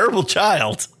your terrible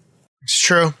child. It's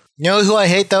true. You know who I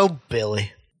hate, though?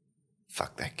 Billy.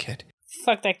 Fuck that kid.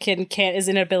 Fuck that kid and his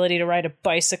inability to ride a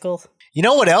bicycle. You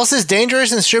know what else is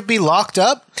dangerous and should be locked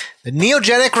up? The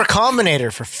Neogenic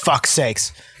Recombinator, for fuck's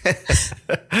sakes.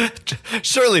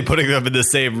 Surely putting them in the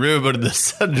same room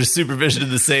under supervision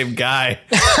of the same guy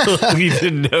will lead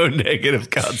to no negative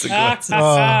consequences.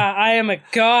 I am a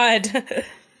god.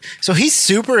 So he's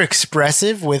super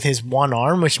expressive with his one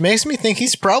arm, which makes me think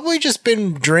he's probably just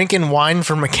been drinking wine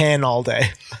from a can all day.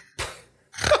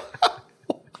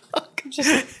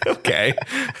 Okay.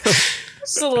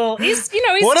 Just a little. He's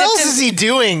what else is he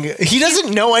doing? He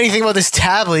doesn't know anything about this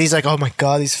tablet. He's like, oh my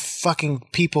god, these fucking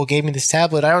people gave me this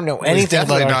tablet. I don't know anything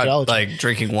about not archaeology. like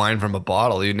drinking wine from a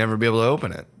bottle. You'd never be able to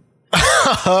open it.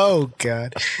 Oh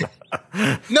god.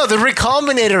 No, the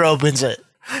Recombinator opens it.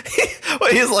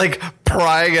 Well, he's like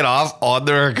prying it off on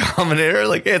the Recombinator.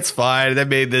 Like, it's fine. They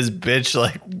made this bitch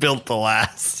like built to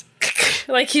last.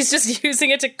 Like he's just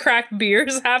using it to crack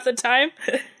beers half the time.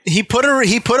 He put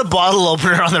a bottle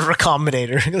opener on the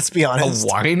Recombinator. Let's be honest. A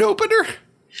wine opener?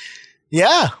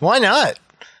 Yeah, why not?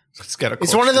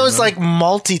 It's one of those like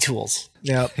multi-tools.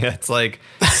 Yeah, it's like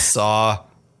saw,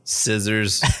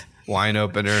 scissors, wine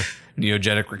opener,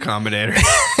 Neogenic Recombinator.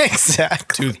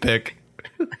 Exactly. Toothpick.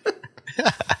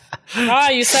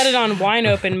 You set it on wine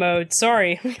open mode.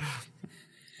 Sorry.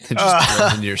 It just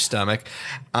goes into your stomach.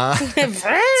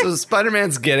 So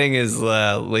Spider-Man's getting his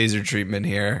laser treatment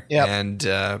here. Yep. And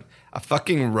a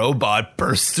fucking robot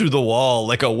bursts through the wall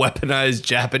like a weaponized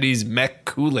Japanese mech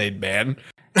Kool-Aid man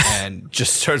and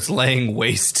just starts laying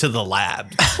waste to the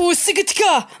lab. Oh,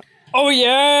 Sigatika! Oh,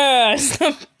 yeah! It's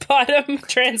the bottom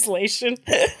translation.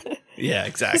 Yeah,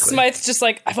 exactly. Smythe's just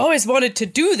like, I've always wanted to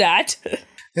do that.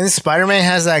 And Spider-Man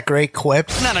has that great quip.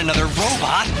 Not another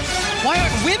robot. Why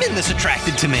aren't women this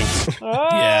attracted to me? Oh.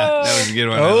 Yeah, that was a good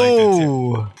one. I liked it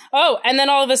too. Oh, and then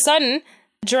all of a sudden,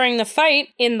 During the fight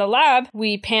in the lab,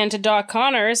 we pan to Doc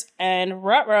Connors and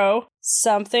Rutrow.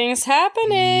 Something's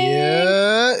happening.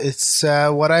 Yeah, it's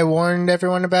what I warned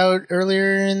everyone about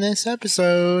earlier in this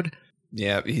episode.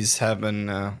 Yeah, he's having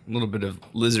a little bit of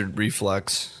lizard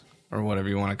reflux, or whatever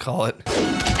you want to call it.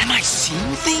 Am I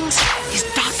seeing things? Is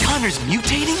Doc Connors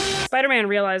mutating? Spider-Man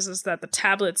realizes that the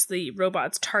tablet's the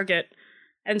robot's target,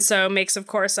 and so makes, of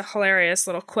course, a hilarious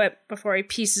little quip before he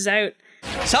pieces out.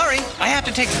 Sorry, I have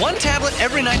to take one tablet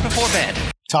every night before bed.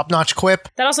 Top-notch quip.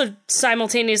 That also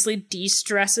simultaneously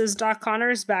de-stresses Doc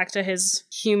Connors back to his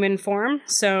human form.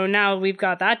 So now we've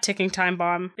got that ticking time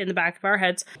bomb in the back of our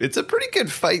heads. It's a pretty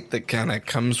good fight that kind of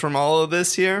comes from all of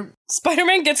this here.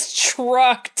 Spider-Man gets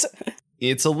trucked.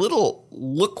 It's a little,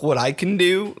 look what I can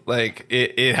do. Like,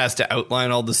 it has to outline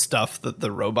all the stuff that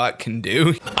the robot can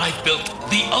do. I've built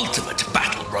the ultimate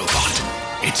battle robot.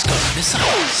 It's got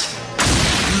missiles,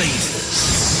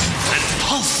 lasers, and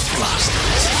pulse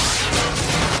blasters.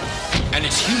 And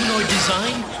its humanoid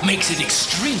design makes it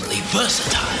extremely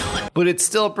versatile. But it's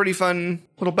still a pretty fun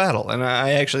little battle, and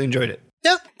I actually enjoyed it.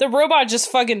 Yeah. The robot just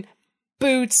fucking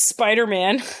boots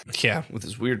Spider-Man. Yeah, with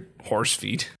his weird horse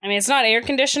feet. I mean, it's not air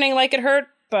conditioning like it hurt,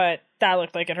 but that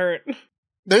looked like it hurt.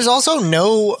 There's also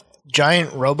no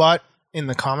giant robot in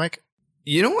the comic.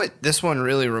 You know what this one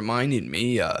really reminded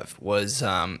me of was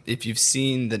if you've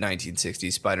seen the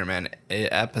 1960s Spider-Man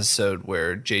episode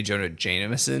where J. Jonah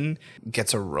Jameson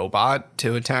gets a robot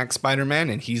to attack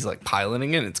Spider-Man and he's like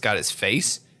piloting it and it's got his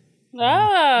face.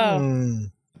 Oh.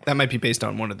 That might be based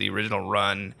on one of the original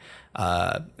run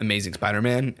Amazing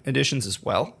Spider-Man editions as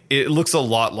well. It looks a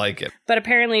lot like it. But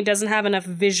apparently doesn't have enough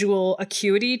visual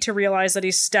acuity to realize that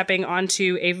he's stepping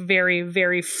onto a very,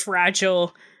 very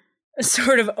fragile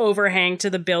sort of overhang to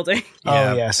the building.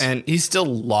 Yeah. Oh, yes. And he's still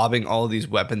lobbing all of these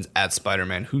weapons at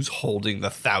Spider-Man, who's holding the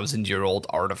 1,000-year-old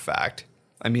artifact.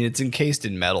 I mean, it's encased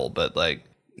in metal, but, like,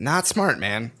 not smart,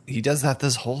 man. He does that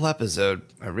this whole episode.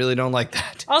 I really don't like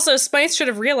that. Also, Smythe should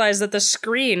have realized that the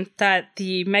screen that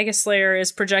the Mega Slayer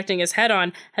is projecting his head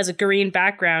on has a green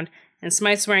background, and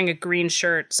Smythe's wearing a green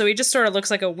shirt. So he just sort of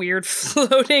looks like a weird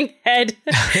floating head.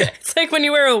 It's like when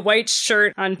you wear a white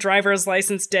shirt on driver's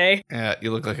license day. Yeah,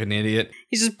 you look like an idiot.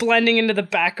 He's just blending into the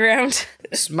background.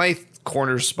 Smythe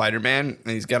corners Spider-Man,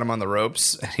 and he's got him on the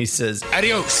ropes, and he says,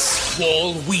 Adios,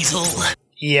 wall weasel.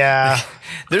 Yeah.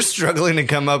 They're struggling to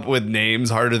come up with names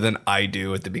harder than I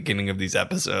do at the beginning of these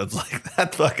episodes. Like,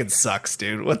 that fucking sucks,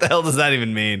 dude. What the hell does that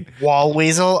even mean? Wall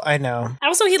weasel? I know.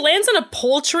 Also, he lands in a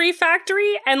poultry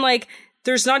factory, and, like,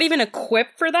 there's not even a quip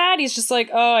for that. He's just like,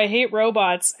 oh, I hate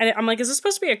robots. And I'm like, is this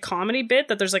supposed to be a comedy bit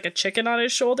that there's, like, a chicken on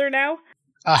his shoulder now?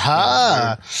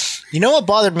 Aha. You know what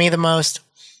bothered me the most?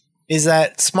 Is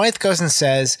that Smythe goes and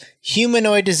says,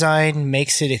 humanoid design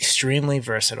makes it extremely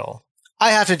versatile. I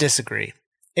have to disagree.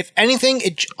 If anything,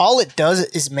 all it does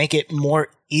is make it more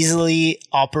easily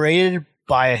operated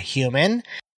by a human.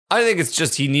 I think it's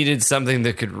just he needed something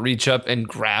that could reach up and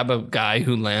grab a guy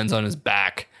who lands on his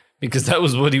back. Because that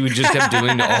was what he would just kept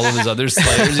doing to all of his other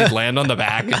Slayers. He'd land on the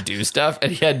back and do stuff,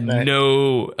 and he had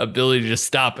no ability to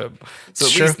stop him. So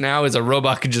at least now, as a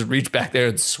robot, could just reach back there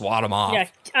and swat him off. Yeah,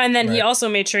 and then he also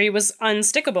made sure he was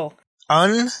unstickable.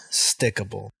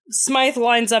 Unstickable. Smythe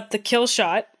lines up the kill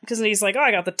shot, because he's like, oh,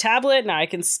 I got the tablet, now I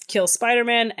can kill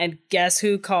Spider-Man, and guess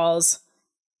who calls?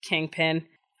 Kingpin.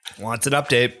 Wants an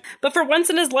update. But for once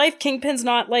in his life, Kingpin's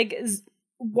not, like,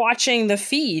 watching the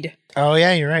feed. Oh,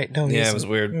 yeah, you're right. No, yeah, it was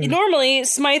weird. Normally,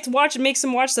 Smythe makes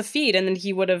him watch the feed, and then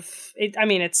he would have...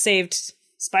 it saved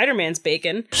Spider-Man's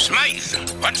bacon.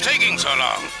 Smythe, what's taking so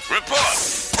long?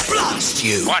 Report. Blast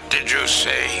you. What did you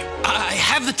say? I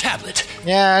have the tablet.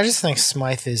 Yeah, I just think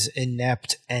Smythe is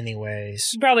inept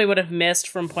anyways. He probably would have missed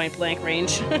from point blank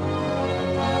range.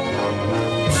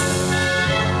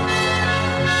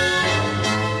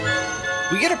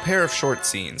 We get a pair of short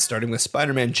scenes, starting with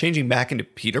Spider-Man changing back into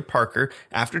Peter Parker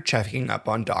after checking up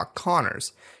on Doc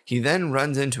Connors. He then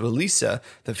runs into Elisa,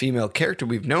 the female character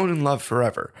we've known and loved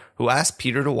forever, who asks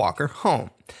Peter to walk her home.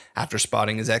 After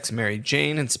spotting his ex Mary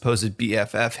Jane and supposed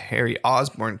BFF Harry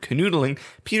Osborn canoodling,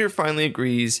 Peter finally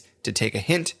agrees to take a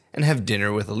hint and have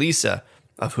dinner with Elisa,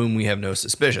 of whom we have no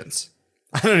suspicions.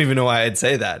 I don't even know why I'd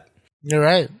say that. You're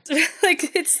right.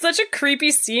 Like, it's such a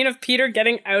creepy scene of Peter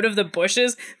getting out of the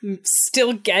bushes,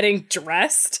 still getting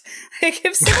dressed. Like,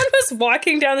 if someone was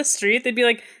walking down the street, they'd be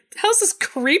like, how's this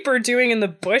creeper doing in the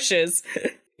bushes?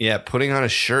 Yeah, putting on a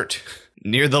shirt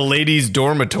near the ladies'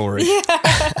 dormitory.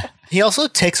 Yeah. He also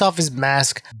takes off his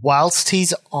mask whilst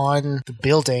he's on the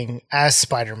building as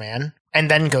Spider-Man, and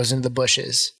then goes into the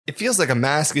bushes. It feels like a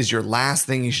mask is your last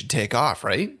thing you should take off,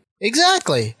 right?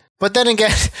 Exactly. But then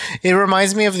again, it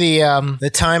reminds me of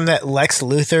the time that Lex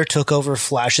Luthor took over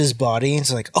Flash's body. And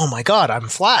it's like, oh my God, I'm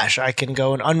Flash. I can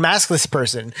go and unmask this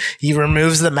person. He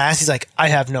removes the mask. He's like, I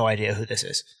have no idea who this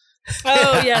is.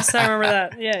 Oh, yes, I remember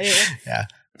that. Yeah.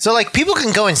 So, like, people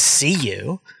can go and see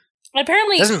you.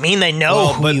 Apparently, doesn't mean they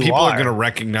know who but you people are. are going to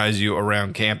recognize you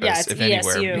around campus, Yeah, it's if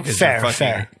anywhere, ESU. because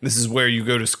Fair. this is where you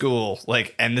go to school,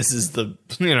 like, and this is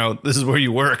this is where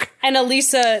you work. And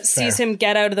Elisa sees him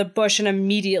get out of the bush and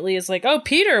immediately is like, "Oh,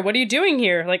 Peter, what are you doing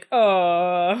here?" Like, what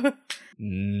are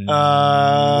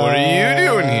you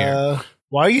doing here?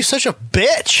 Why are you such a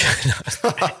bitch?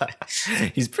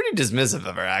 He's pretty dismissive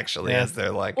of her, actually, as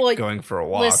they're like going for a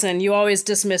walk. Listen, you always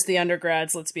dismiss the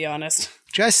undergrads. Let's be honest.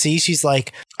 Did you guys see? She's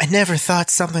like, I never thought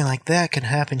something like that could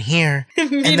happen here.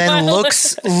 And then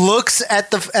looks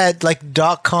at like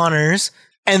Doc Connors,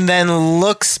 and then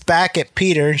looks back at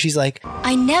Peter, and she's like,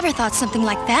 I never thought something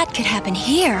like that could happen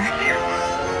here.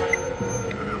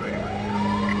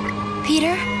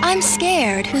 Peter, I'm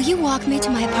scared. Will you walk me to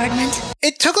my apartment?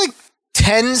 It took like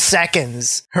 10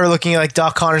 seconds, her looking at like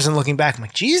Doc Connors and looking back. I'm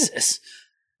like, Jesus.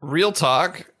 Real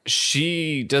talk,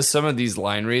 she does some of these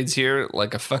line reads here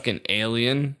like a fucking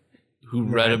alien who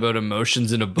read about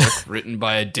emotions in a book written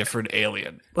by a different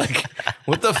alien. Like,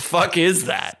 what the fuck is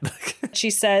that? She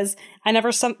says, I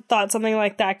never thought something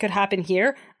like that could happen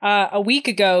here. A week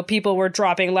ago, people were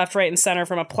dropping left, right, and center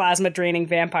from a plasma-draining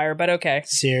vampire, but okay.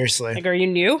 Seriously. Like, are you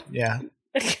new? Yeah.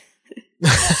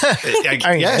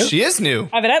 Yeah, she is new.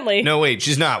 Evidently. No, wait,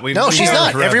 she's not. No, she's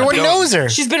not. Everyone knows her.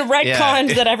 She's been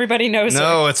retconned that everybody knows her.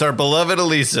 No, it's our beloved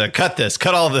Elisa. Cut this.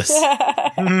 Cut all this.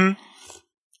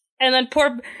 And then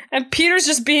Peter's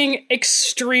just being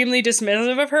extremely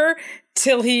dismissive of her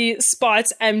till he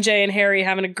spots MJ and Harry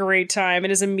having a great time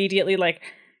and is immediately like,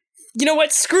 you know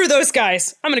what? Screw those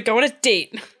guys. I'm going to go on a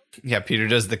date. Yeah, Peter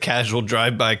does the casual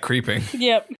drive-by creeping.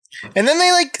 Yep. And then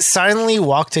they like silently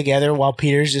walk together while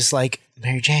Peter's just like,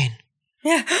 Mary Jane.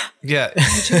 Yeah. Yeah.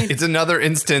 It's another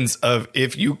instance of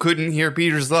if you couldn't hear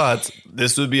Peter's thoughts,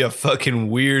 this would be a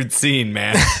fucking weird scene,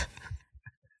 man.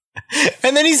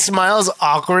 And then he smiles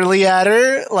awkwardly at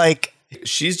her, like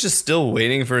she's just still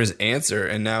waiting for his answer,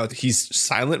 and now he's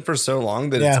silent for so long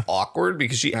that it's awkward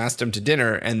because she asked him to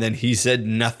dinner, and then he said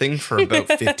nothing for about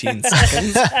 15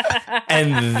 seconds,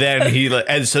 and then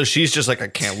and so she's just like, I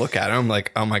can't look at him.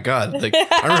 Like, oh my God, like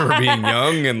I remember being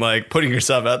young and like putting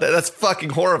yourself out there. That's fucking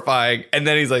horrifying. And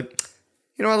then he's like,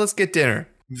 you know what? Let's get dinner.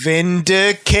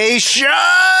 Vindication.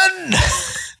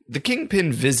 The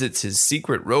Kingpin visits his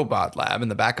secret robot lab in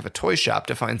the back of a toy shop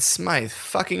to find Smythe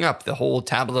fucking up the whole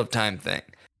Tablet of Time thing.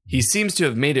 He seems to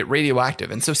have made it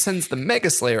radioactive and so sends the Mega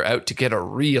Slayer out to get a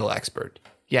real expert.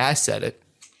 Yeah, I said it.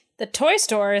 The toy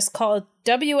store is called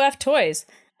WF Toys.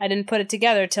 I didn't put it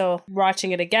together till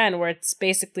watching it again, where it's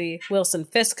basically Wilson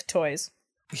Fisk toys.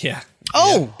 Yeah.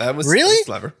 Oh, that was really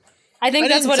clever. I think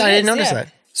that's what it is. I didn't notice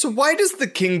that. So why does the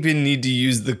Kingpin need to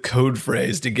use the code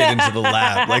phrase to get into the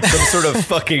lab? Like some sort of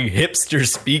fucking hipster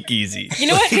speakeasy. You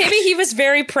know what? Maybe he was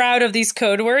very proud of these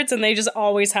code words and they just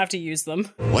always have to use them.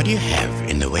 What do you have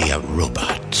in the way of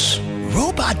robots?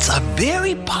 Robots are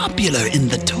very popular in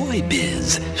the toy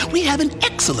biz. We have an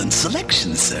excellent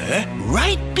selection, sir.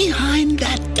 Right behind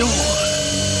that door.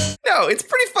 No, it's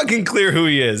pretty fucking clear who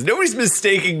he is. Nobody's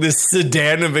mistaking this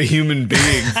sedan of a human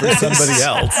being for somebody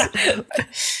else.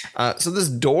 So this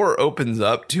door opens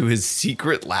up to his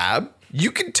secret lab.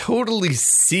 You can totally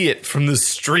see it from the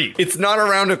street. It's not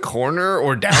around a corner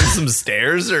or down some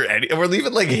stairs or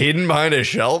even like hidden behind a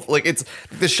shelf. Like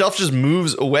the shelf just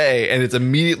moves away and it's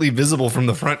immediately visible from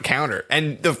the front counter.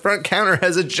 And the front counter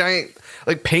has a giant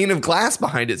like pane of glass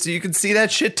behind it, so you can see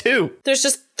that shit too. There's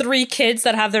just 3 kids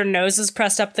that have their noses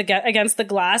pressed up against the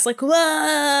glass, like, whoa!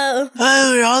 Oh,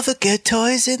 are all the good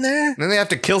toys in there? And then they have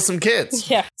to kill some kids.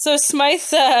 Yeah. So Smythe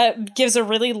gives a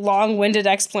really long-winded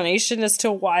explanation as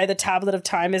to why the Tablet of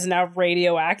Time is now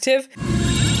radioactive.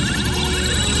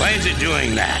 Why is it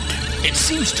doing that? It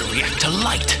seems to react to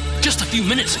light. Just a few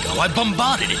minutes ago, I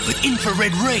bombarded it with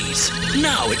infrared rays.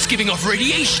 Now it's giving off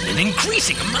radiation in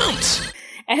increasing amounts.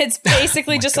 And it's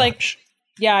basically just like,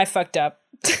 yeah, I fucked up.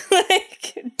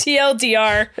 Like,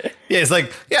 TLDR. Yeah, it's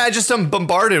like, yeah, I just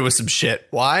bombarded with some shit.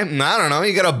 Why? I don't know.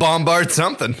 You gotta bombard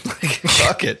something. Like,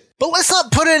 fuck it. But let's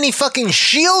not put any fucking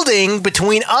shielding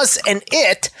between us and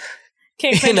it.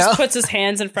 Kingpin just puts his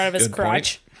hands in front of his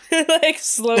crotch. Like,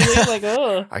 slowly, like,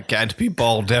 oh. I can't be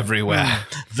bald everywhere.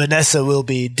 Vanessa will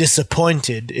be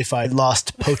disappointed if I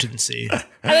lost potency. And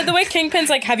then the way Kingpin's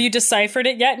like, have you deciphered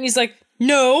it yet? And he's like,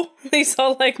 no. He's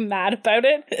all like mad about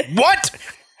it. What?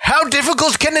 How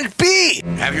difficult can it be?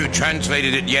 Have you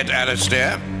translated it yet,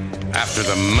 Alistair? After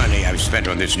the money I've spent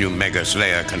on this new Mega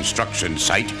Slayer construction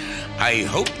site, I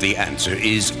hope the answer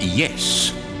is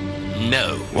yes.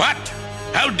 No. What?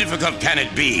 How difficult can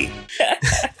it be?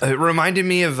 It reminded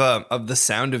me of The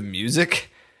Sound of Music,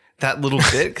 that little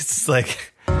bit, 'cause it's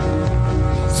like...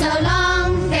 So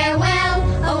long, farewell,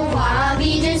 au revoir,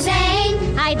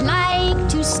 Wiedersehen. I'd like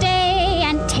to stay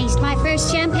and taste my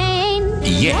first champagne.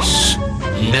 Yes.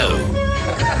 No.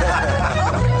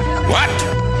 What?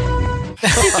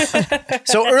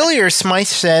 So earlier, Smythe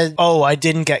said, "Oh, I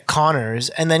didn't get Connors,"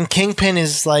 and then Kingpin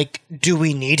is like, "Do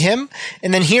we need him?"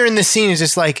 And then here in the scene is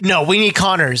just like, "No, we need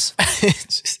Connors,"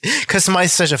 because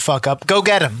Smythe's such a fuck up. Go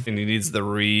get him. And he needs the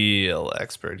real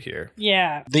expert here.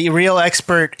 Yeah. The real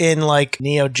expert in like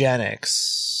neogenics.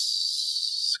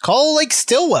 Call like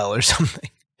Stillwell or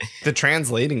something. The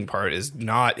translating part is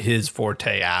not his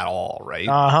forte at all, right?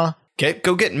 Uh-huh.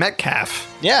 Go get Metcalf.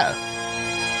 Yeah.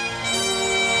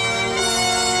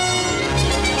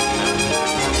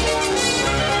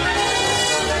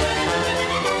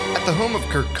 At the home of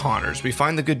Kirk Connors, we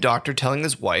find the good doctor telling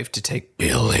his wife to take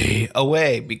Billy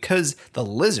away because the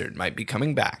lizard might be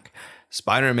coming back.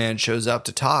 Spider-Man shows up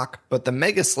to talk, but the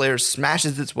Mega Slayer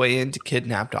smashes its way in to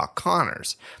kidnap Doc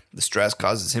Connors. The stress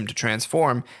causes him to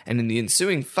transform, and in the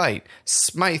ensuing fight,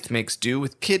 Smythe makes do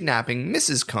with kidnapping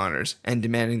Mrs. Connors and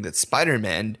demanding that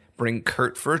Spider-Man bring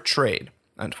Kurt for a trade.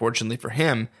 Unfortunately for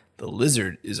him, the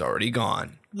lizard is already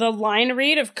gone. The line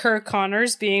read of Kirk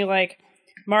Connors being like,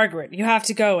 "Margaret, you have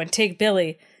to go and take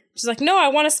Billy." She's like, "No, I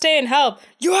want to stay and help."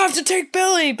 "You have to take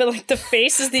Billy." But like the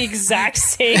face is the exact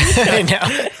same. I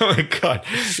know. Oh my God.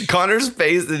 Connor's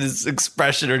face and his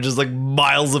expression are just like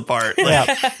miles apart.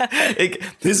 Like,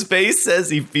 his face says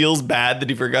he feels bad that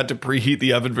he forgot to preheat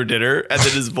the oven for dinner. And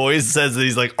then his voice says that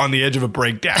he's like on the edge of a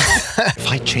breakdown. If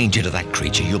I change into that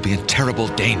creature, you'll be in terrible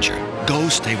danger. Go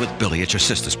stay with Billy at your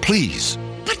sister's, please.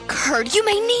 But Kurt, you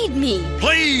may need me.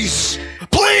 Please!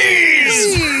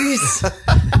 Please!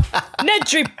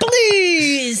 Nedry,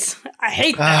 please! I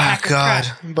hate that. Oh,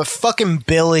 God. But fucking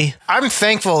Billy. I'm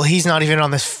thankful he's not even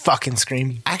on this fucking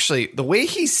screen. Actually, the way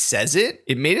he says it,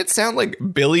 it made it sound like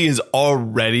Billy is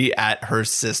already at her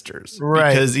sister's.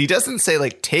 Right. Because he doesn't say,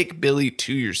 like, take Billy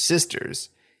to your sister's.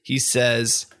 He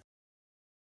says,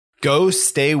 go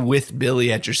stay with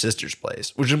Billy at your sister's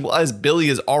place, which implies Billy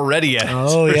is already at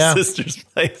her sister's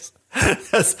place.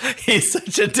 He's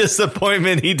such a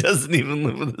disappointment. He doesn't even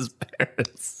live with his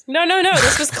parents. No.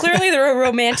 This was clearly their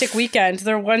romantic weekend.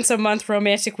 Their once-a-month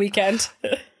romantic weekend.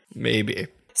 Maybe.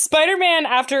 Spider-Man,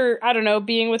 after, I don't know,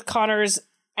 being with Connors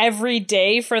every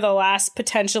day for the last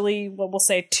potentially, what we'll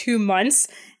say, 2 months,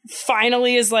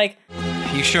 finally is like,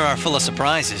 You sure are full of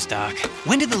surprises, Doc.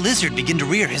 When did the lizard begin to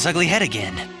rear his ugly head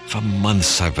again? For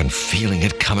months I've been feeling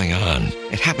it coming on.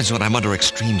 It happens when I'm under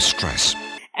extreme stress.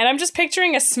 And I'm just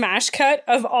picturing a smash cut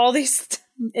of all these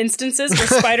instances where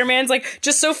Spider-Man's like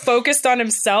just so focused on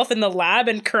himself in the lab,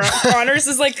 and Connors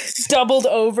is like doubled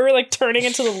over, like turning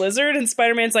into the lizard, and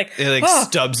Spider-Man's like,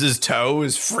 stubs his toe,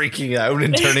 is freaking out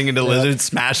and turning into lizard,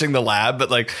 smashing the lab, but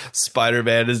like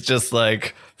Spider-Man is just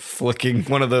like flicking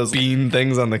one of those bean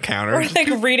things on the counter. Or like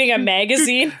reading a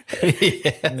magazine.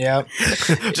 Yeah.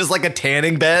 Just like a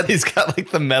tanning bed. He's got like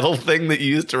the metal thing that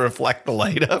you use to reflect the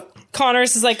light up.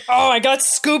 Connors is like, oh, I got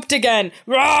scooped again.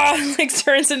 Rah! Like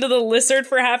turns into the lizard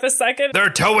for half a second. They're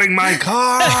towing my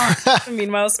car.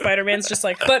 Meanwhile, Spider-Man's just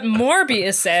like, but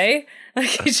Morbius, eh? Like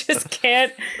he just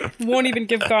won't even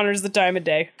give Connors the time of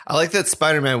day. I like that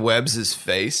Spider-Man webs his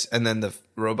face and then the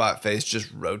robot face just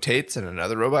rotates and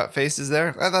another robot face is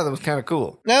there. I thought that was kind of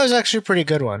cool. That was actually a pretty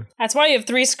good one. That's why you have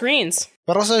 3 screens.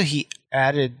 But also he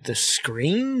added the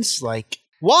screens? Like,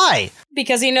 why?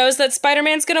 Because he knows that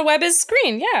Spider-Man's gonna web his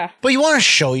screen, yeah. But you want to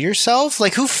show yourself?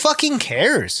 Like, who fucking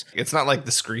cares? It's not like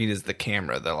the screen is the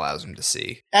camera that allows him to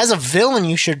see. As a villain,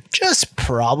 you should just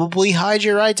probably hide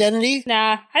your identity.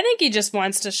 Nah, I think he just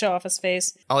wants to show off his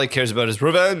face. All he cares about is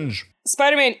revenge.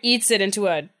 Spider-Man eats it into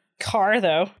a car,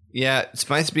 though. Yeah,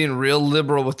 Smythe's being real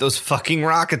liberal with those fucking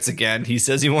rockets again. He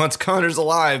says he wants Connors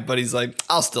alive, but he's like,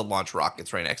 I'll still launch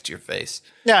rockets right next to your face.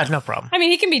 Yeah, no problem. I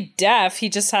mean, he can be deaf. He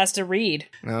just has to read.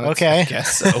 No, okay. I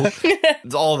guess so.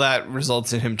 All that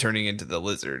results in him turning into the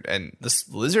lizard. And this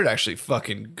lizard actually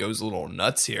fucking goes a little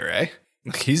nuts here, eh?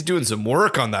 He's doing some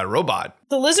work on that robot.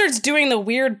 The lizard's doing the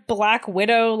weird Black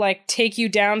Widow, like, take you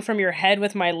down from your head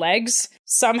with my legs.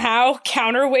 Somehow,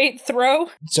 counterweight throw.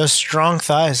 Just strong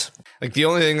thighs. Like, the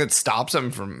only thing that stops him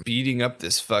from beating up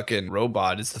this fucking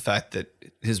robot is the fact that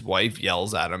his wife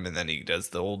yells at him, and then he does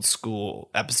the old school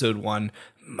episode 1,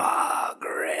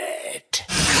 Margaret.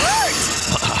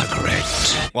 Kurt! Margaret.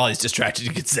 While he's distracted,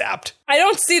 he gets zapped. I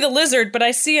don't see the lizard, but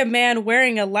I see a man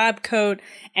wearing a lab coat,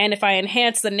 and if I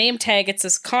enhance the name tag, it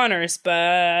says Connors, but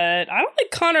I don't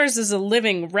think Connors is a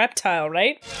living reptile,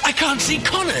 right? I can't see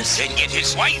Connors. Then get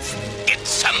his wife. Get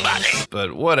somebody.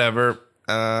 But whatever.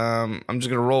 I'm just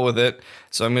going to roll with it.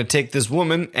 So I'm going to take this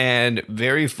woman and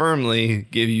very firmly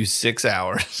give you 6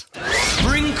 hours.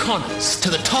 Bring Connors to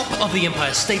the top of the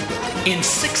Empire State Building in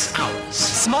 6 hours.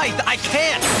 Smythe, I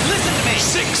can't. Listen to me.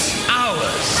 6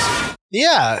 hours.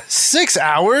 Yeah, 6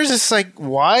 hours? It's like,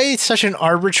 why such an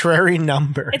arbitrary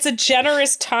number? It's a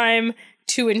generous time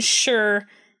to ensure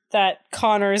that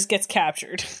Connors gets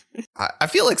captured. I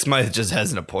feel like Smythe just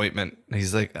has an appointment.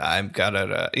 He's like, I've got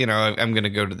to, I'm going to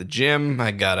go to the gym.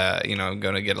 I'm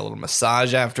going to get a little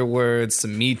massage afterwards,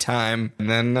 some me time. And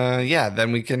then,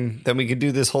 then we can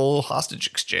do this whole hostage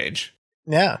exchange.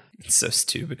 Yeah. It's so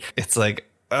stupid. It's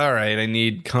like, all right, I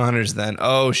need Connors then.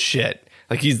 Oh, shit.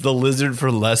 Like, he's the lizard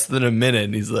for less than a minute.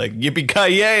 And he's like,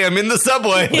 yippee-ki-yay, I'm in the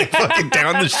subway. Like, fucking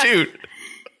down the chute.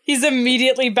 He's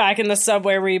immediately back in the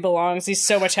subway where he belongs. He's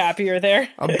so much happier there.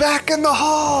 I'm back in the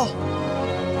hall.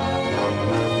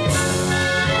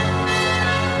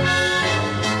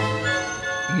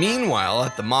 Meanwhile,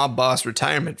 at the mob boss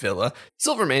retirement villa,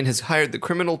 Silvermane has hired the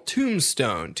criminal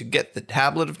Tombstone to get the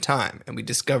Tablet of Time, and we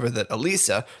discover that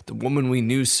Elisa, the woman we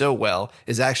knew so well,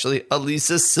 is actually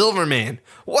Elisa Silvermane.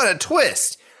 What a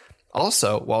twist!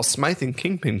 Also, while Smythe and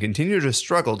Kingpin continue to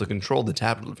struggle to control the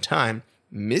Tablet of Time,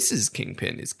 Mrs.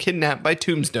 Kingpin is kidnapped by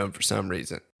Tombstone for some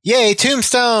reason. Yay,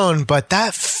 Tombstone! But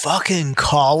that fucking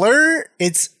collar,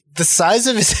 it's the size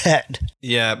of his head.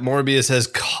 Yeah, Morbius has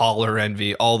collar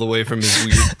envy all the way from his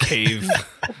weird cave.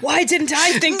 Why didn't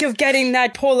I think of getting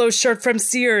that polo shirt from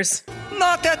Sears?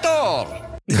 Not at all.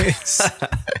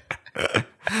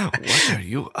 What are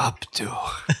you up to?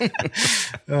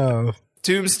 Oh.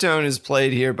 Tombstone is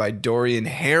played here by Dorian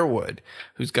Harewood,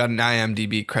 who's got an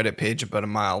IMDb credit page about a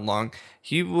mile long.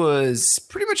 He was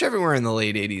pretty much everywhere in the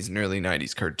late 80s and early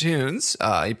 90s cartoons.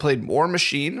 He played War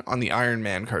Machine on the Iron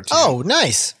Man cartoon. Oh,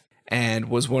 nice. And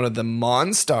was one of the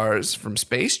Monstars from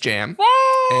Space Jam.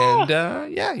 Ah!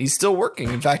 And he's still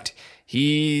working. In fact,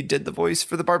 he did the voice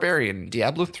for the Barbarian in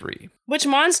Diablo 3. Which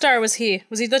Monstar was he?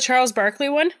 Was he the Charles Barkley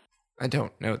one? I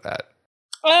don't know that.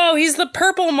 Oh, he's the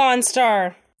purple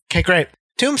Monstar. Okay, great.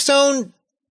 Tombstone,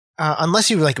 unless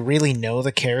you really know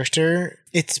the character,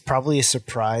 it's probably a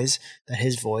surprise that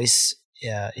his voice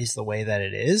is the way that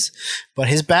it is. But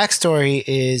his backstory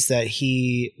is that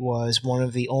he was one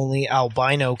of the only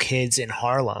albino kids in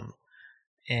Harlem,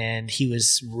 and he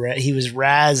was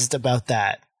razzed about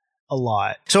that a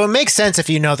lot. So it makes sense if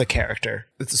you know the character.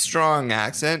 It's a strong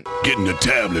accent. Getting a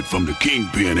tablet from the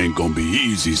Kingpin ain't gonna be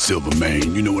easy,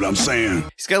 Silvermane. You know what I'm saying?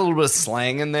 He's got a little bit of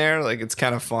slang in there. Like, it's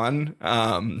kind of fun.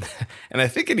 And I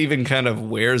think it even kind of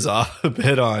wears off a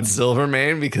bit on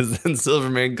Silvermane, because then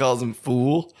Silvermane calls him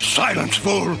fool. Silence,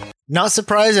 fool! Not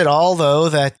surprised at all, though,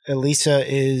 that Elisa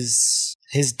is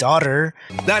his daughter.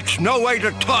 That's no way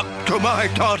to talk to my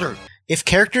daughter. If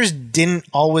characters didn't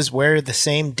always wear the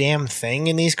same damn thing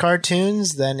in these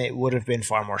cartoons, then it would have been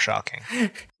far more shocking.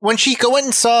 When she went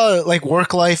and saw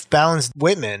work-life balanced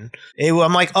Whitman,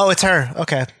 I'm like, oh, it's her.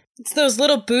 Okay. It's those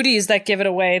little booties that give it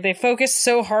away. They focus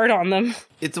so hard on them.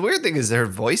 It's the weird thing is her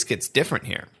voice gets different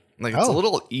here. Like, it's a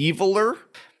little eviler,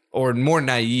 or more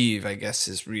naive, I guess,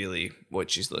 is really what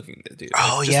she's looking to do.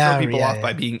 Oh, just throw people off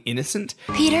by being innocent.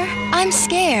 Peter, I'm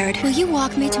scared. Will you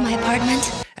walk me to my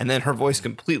apartment? And then her voice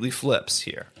completely flips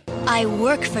here. I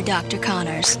work for Dr.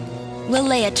 Connors. We'll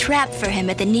lay a trap for him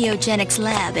at the Neogenics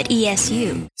lab at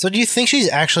ESU. So do you think she's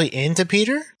actually into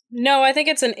Peter? No, I think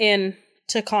it's an in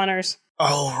to Connors.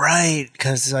 Oh, right.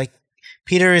 Because,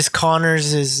 Peter is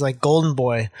Connors' golden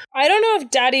boy. I don't know if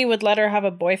Daddy would let her have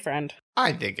a boyfriend.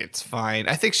 I think it's fine.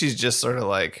 I think she's just sort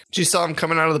of she saw him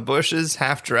coming out of the bushes,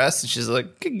 half dressed, and she's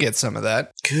like, could get some of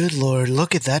that. Good Lord,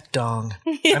 look at that dong.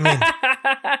 I mean,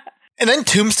 and then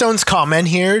Tombstone's comment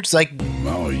here, it's like,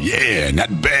 oh yeah,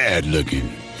 not bad looking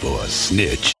for a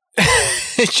snitch.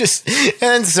 It's just, and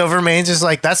then Silvermane's just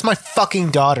like, that's my fucking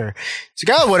daughter. She's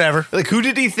like, oh, whatever. Who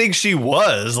did he think she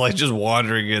was? Just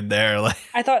wandering in there.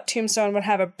 I thought Tombstone would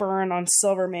have a burn on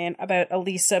Silvermane about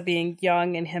Elisa being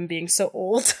young and him being so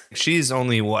old. She's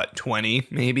only, 20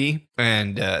 maybe?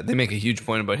 And they make a huge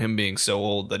point about him being so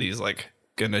old that he's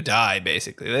gonna die,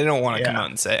 basically. They don't want to come out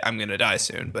and say, I'm gonna die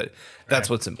soon, but that's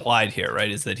what's implied here,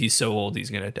 right? Is that he's so old he's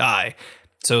gonna die.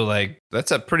 So, that's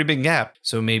a pretty big gap.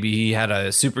 So maybe he had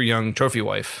a super young trophy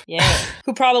wife. Yeah.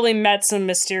 Who probably met some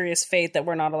mysterious fate that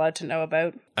we're not allowed to know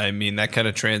about. I mean, that kind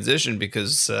of transition,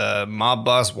 because mob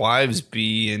boss wives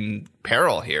be in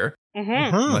peril here.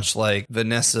 much like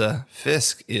Vanessa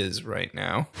Fisk is right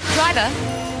now.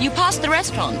 Driver, you passed the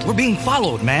restaurant. We're being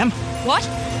followed, ma'am. What?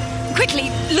 Quickly,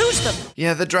 lose them.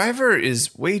 Yeah, the driver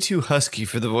is way too husky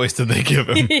for the voice that they give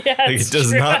him. Yeah, Like, it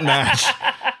does true. not match.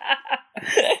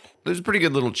 There's a pretty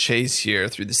good little chase here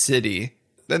through the city.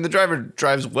 Then the driver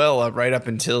drives well right up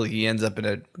until he ends up in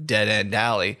a dead-end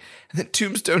alley. And then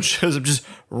Tombstone shows up, just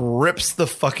rips the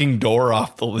fucking door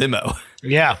off the limo.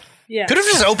 Yeah. Yeah. Could have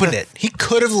just opened it. He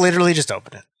could have literally just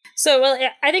opened it. So, well,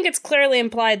 I think it's clearly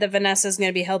implied that Vanessa's going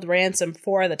to be held ransom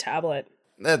for the tablet.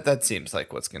 That seems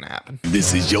like what's going to happen.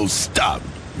 This is your stop,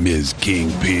 Ms.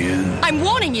 Kingpin. I'm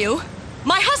warning you.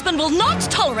 My husband will not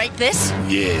tolerate this.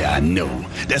 Yeah, I know.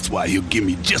 That's why he'll give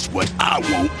me just what I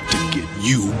want to get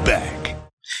you back.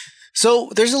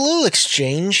 So there's a little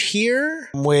exchange here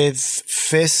with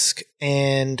Fisk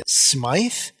and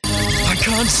Smythe. I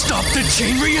can't stop the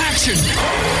chain reaction.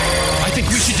 I think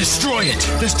we should destroy it.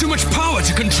 There's too much power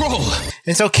to control.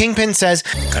 And so Kingpin says,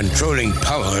 Controlling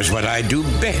power is what I do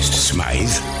best,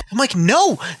 Smythe. I'm like,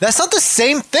 no, that's not the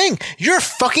same thing. You're a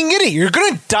fucking idiot. You're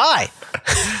going to die.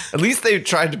 At least they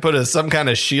tried to put some kind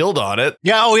of shield on it.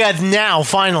 Yeah, oh yeah, now,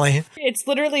 finally. It's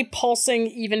literally pulsing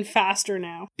even faster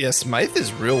now. Yeah, Smythe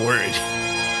is real worried.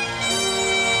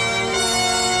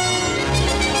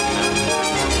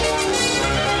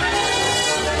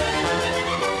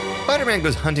 Spider-Man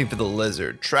goes hunting for the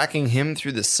Lizard, tracking him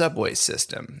through the subway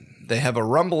system. They have a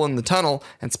rumble in the tunnel,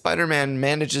 and Spider-Man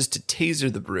manages to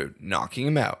taser the brute, knocking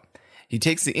him out. He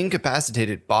takes the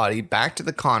incapacitated body back to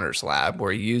the Connors lab,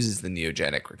 where he uses the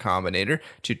Neogenic Recombinator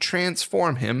to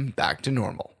transform him back to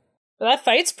normal. Well, that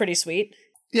fight's pretty sweet.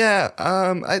 Yeah,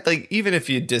 I like, even if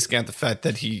you discount the fact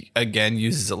that he again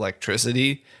uses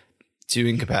electricity to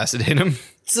incapacitate him.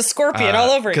 It's a scorpion all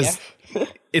over again.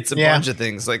 It's a bunch of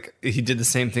things. Like, he did the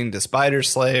same thing to Spider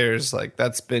Slayers. Like,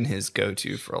 that's been his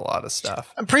go-to for a lot of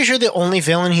stuff. I'm pretty sure the only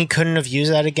villain he couldn't have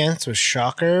used that against was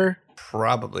Shocker.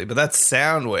 Probably, but that's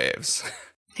sound waves.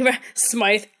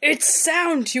 Smythe, it's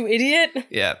sound, you idiot.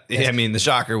 Yeah, I mean, the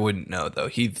Shocker wouldn't know, though.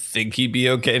 He'd think he'd be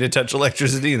okay to touch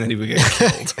electricity, and then he would get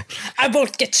killed. I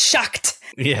won't get shocked.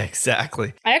 Yeah,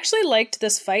 exactly. I actually liked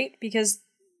this fight because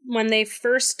when they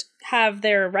first have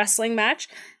their wrestling match,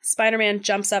 Spider-Man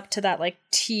jumps up to that like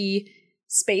T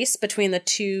space between the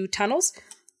two tunnels,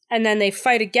 and then they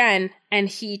fight again, and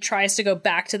he tries to go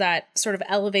back to that sort of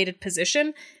elevated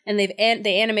position, and they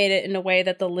animate it in a way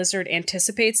that the Lizard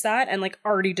anticipates that and like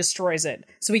already destroys it,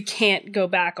 so he can't go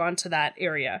back onto that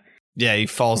area. Yeah, he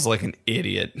falls like an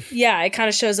idiot. Yeah, it kind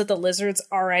of shows that the Lizard's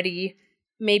already,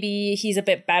 maybe he's a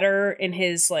bit better in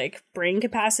his like brain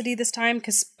capacity this time,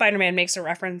 because Spider-Man makes a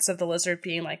reference of the Lizard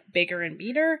being like bigger and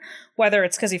meaner, whether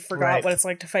it's because he forgot what it's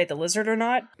like to fight the Lizard or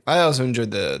not. I also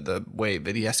enjoyed the way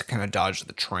that he has to kind of dodge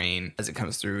the train as it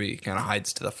comes through. He kind of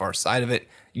hides to the far side of it,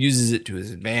 uses it to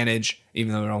his advantage,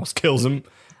 even though it almost kills him.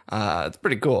 It's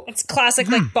pretty cool. It's classic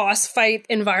like boss fight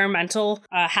environmental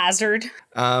hazard.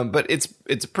 But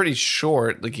it's pretty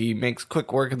short. Like, he makes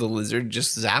quick work of the Lizard,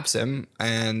 just zaps him,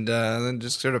 and then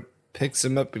just sort of picks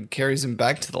him up and carries him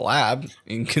back to the lab,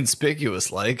 inconspicuous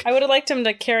like. I would have liked him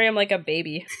to carry him like a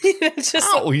baby.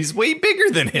 He's way bigger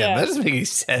than him. Yeah. That doesn't make any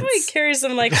sense. He carries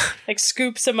him like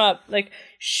scoops him up like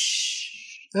shh.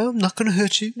 No, I'm not gonna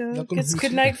hurt you. No, it's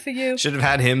good night for you. Should have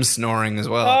had him snoring as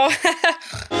well.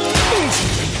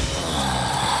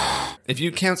 If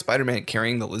you count Spider-Man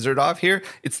carrying the Lizard off here,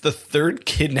 it's the third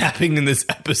kidnapping in this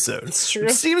episode. It's true.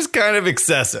 It seems kind of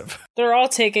excessive. They're all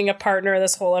taking a partner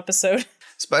this whole episode.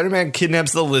 Spider-Man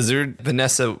kidnaps the Lizard.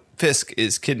 Vanessa Fisk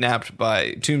is kidnapped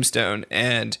by Tombstone,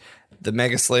 and the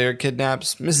Mega Slayer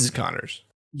kidnaps Mrs. Connors.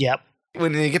 Yep.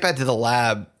 When they get back to the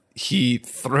lab, he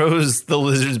throws the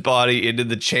Lizard's body into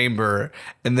the chamber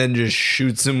and then just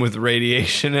shoots him with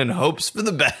radiation and hopes for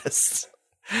the best.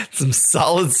 Some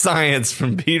solid science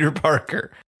from Peter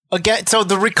Parker. Again, so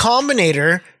the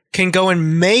Recombinator can go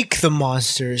and make the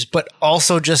monsters, but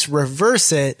also just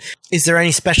reverse it. Is there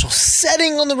any special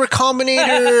setting on the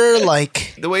Recombinator?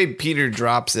 Like, the way Peter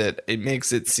drops it, it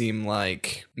makes it seem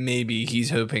like maybe he's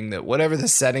hoping that whatever the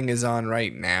setting is on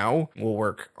right now will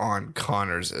work on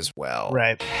Connors as well.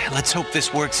 Right. Let's hope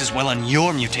this works as well on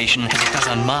your mutation as it does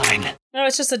on mine. No,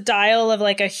 it's just a dial of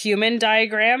like a human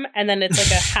diagram, and then it's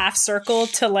like a half circle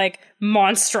to like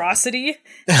monstrosity.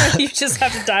 You just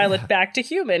have to dial it back to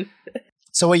human.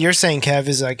 So what you're saying, Kev,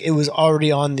 is like it was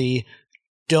already on the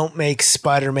don't make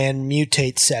Spider-Man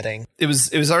mutate setting. It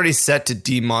was already set to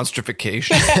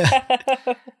demonstrification.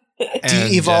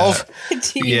 De-evolve.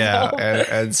 Yeah,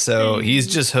 and so he's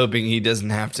just hoping he doesn't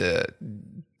have to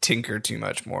tinker too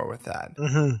much more with that.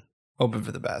 Mm-hmm. Hoping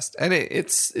for the best. And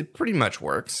it pretty much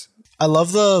works. I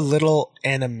love the little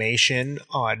animation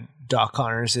on Doc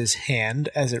Connors' hand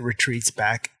as it retreats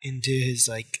back into his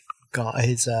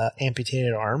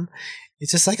amputated arm.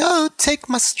 It's just like, oh, take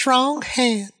my strong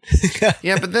hand.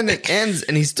 Yeah, but then it ends,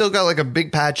 and he's still got like a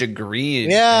big patch of green.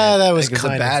 Yeah, that was like,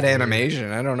 kind a of bad weird.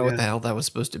 animation. I don't know what the hell that was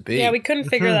supposed to be. Yeah, we couldn't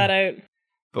figure that out.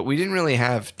 But we didn't really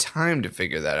have time to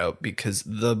figure that out because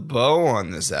the bow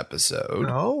on this episode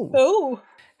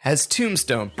has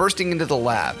Tombstone bursting into the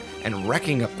lab and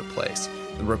wrecking up the place.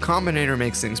 The Recombinator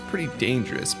makes things pretty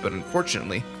dangerous, but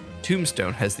unfortunately,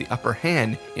 Tombstone has the upper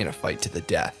hand in a fight to the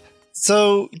death.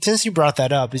 So, since you brought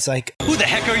that up, it's like, Who the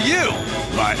heck are you?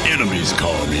 My enemies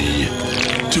call me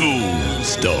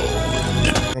Tombstone.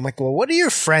 I'm like, well, what do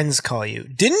your friends call you?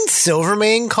 Didn't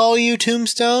Silvermane call you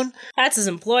Tombstone? That's his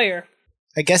employer.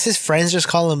 I guess his friends just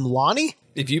call him Lonnie?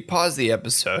 If you pause the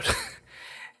episode,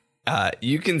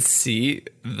 you can see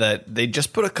that they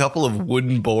just put a couple of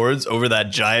wooden boards over that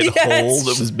giant hole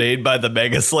that was made by the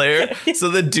Mega Slayer. So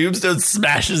the Tombstone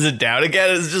smashes it down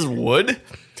again. It's just wood.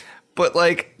 But,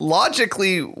 like,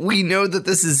 logically, we know that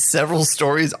this is several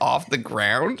stories off the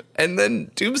ground, and then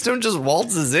Tombstone just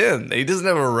waltzes in. He doesn't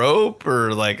have a rope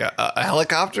or, like, a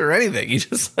helicopter or anything. He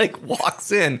just, like,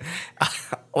 walks in,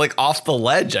 like, off the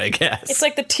ledge, I guess. It's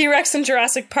like the T-Rex in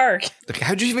Jurassic Park. Like,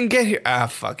 how'd you even get here? Ah,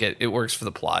 fuck it. It works for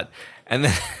the plot. And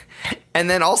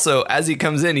then also, as he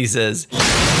comes in, he says,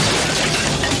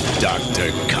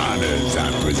 Dr. Connors,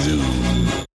 I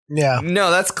presume. Yeah. No,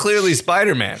 that's clearly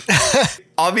Spider-Man.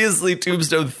 Obviously,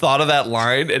 Tombstone thought of that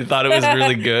line and thought it was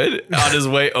really good on his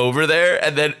way over there.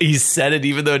 And then he said it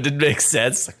even though it didn't make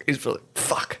sense. He's really,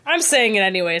 fuck. I'm saying it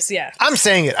anyways, yeah. I'm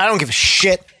saying it. I don't give a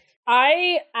shit.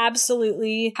 I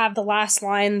absolutely have the last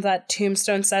line that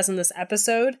Tombstone says in this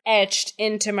episode etched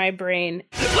into my brain.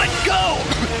 Let go,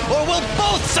 or we'll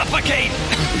both suffocate.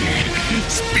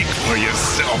 Speak for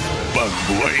yourself, bug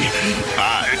boy.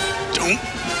 I don't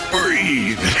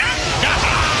breathe.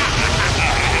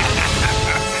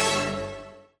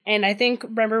 And I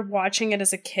remember watching it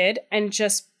as a kid and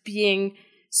just being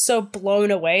so blown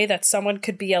away that someone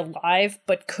could be alive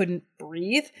but couldn't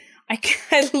breathe.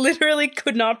 I literally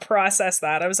could not process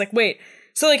that. I was like, wait,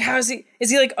 so like, how is he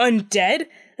like undead?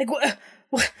 Like,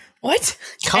 what?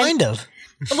 Kind of.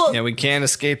 Well, yeah, we can't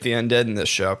escape the undead in this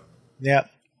show. Yeah.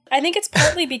 I think it's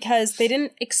partly because they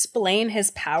didn't explain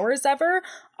his powers ever,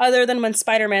 other than when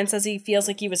Spider-Man says he feels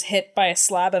like he was hit by a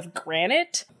slab of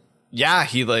granite. Yeah,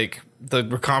 the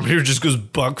Recombinator just goes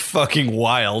buck fucking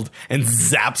wild and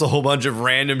zaps a whole bunch of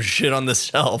random shit on the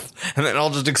shelf, and then it all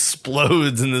just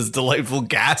explodes and this delightful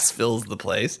gas fills the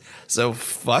place. So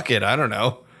fuck it, I don't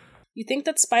know. You think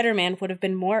that Spider-Man would have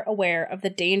been more aware of the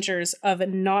dangers of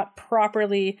not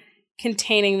properly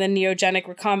containing the neogenic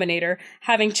Recombinator,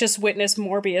 having just witnessed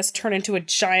Morbius turn into a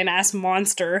giant-ass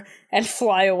monster and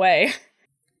fly away.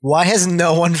 Why has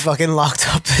no one fucking locked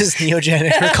up this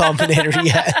neogenic Recombinator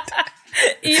yet?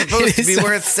 It's supposed to be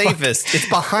where it's safest. It's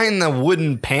behind the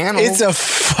wooden panel. It's a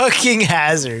fucking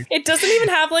hazard. It doesn't even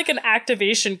have like an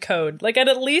activation code. Like I'd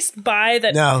at least buy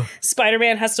that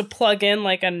Spider-Man has to plug in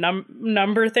like a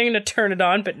number thing to turn it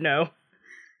on, but no.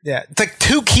 Yeah, it's like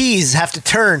 2 keys have to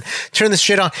turn this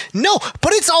shit on. No,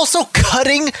 but it's also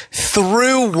cutting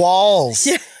through walls.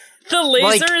 Yeah, the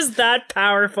laser is that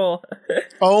powerful.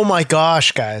 Oh my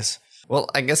gosh, guys. Well,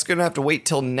 I guess we're going to have to wait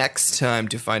till next time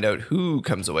to find out who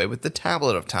comes away with the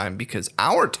Tablet of Time, because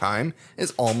our time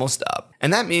is almost up.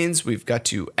 And that means we've got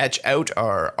to etch out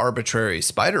our arbitrary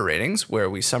spider ratings, where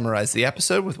we summarize the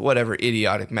episode with whatever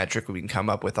idiotic metric we can come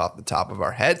up with off the top of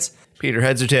our heads. Peter,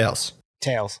 heads or tails?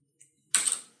 Tails.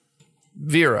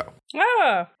 Vero.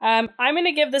 I'm going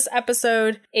to give this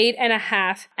episode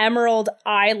 8.5 emerald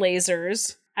eye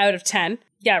lasers out of 10.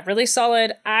 Yeah, really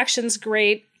solid. Action's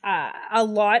great. A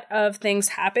lot of things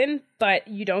happen, but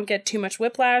you don't get too much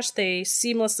whiplash. They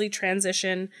seamlessly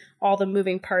transition all the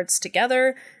moving parts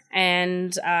together,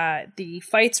 and the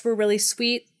fights were really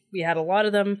sweet. We had a lot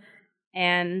of them,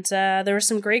 and there were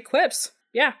some great quips.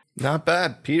 Yeah. Not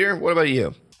bad. Peter, what about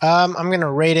you? I'm going to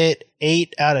rate it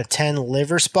 8 out of 10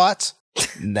 liver spots.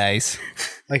 Nice.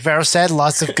 Like Vero said,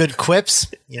 lots of good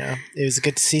quips. You know, it was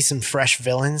good to see some fresh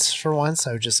villains for once.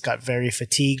 I just got very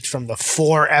fatigued from the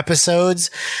 4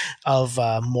 episodes of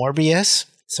Morbius.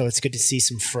 So it's good to see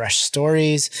some fresh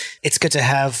stories. It's good to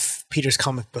have Peter's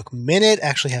Comic Book Minute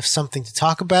actually have something to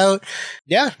talk about.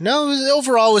 Yeah, no,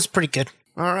 overall it was pretty good.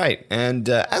 All right. And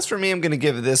as for me, I'm going to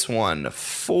give this one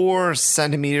 4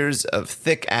 centimeters of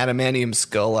thick adamantium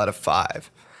skull out of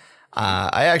 5.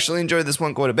 I actually enjoyed this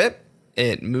one quite a bit.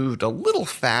 It moved a little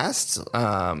fast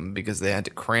because they had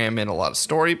to cram in a lot of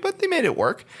story, but they made it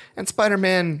work. And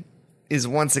Spider-Man is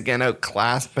once again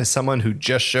outclassed by someone who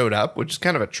just showed up, which is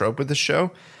kind of a trope with the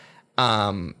show.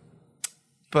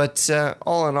 But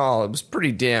all in all, it was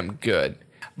pretty damn good.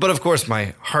 But of course,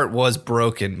 my heart was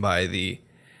broken by the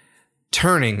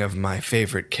turning of my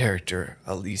favorite character,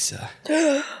 Elisa.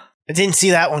 I didn't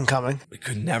see that one coming. We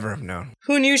could never have known.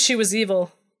 Who knew she was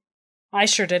evil? I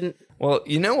sure didn't. Well,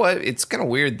 you know what? It's kind of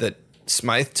weird that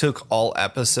Smythe took all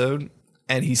episode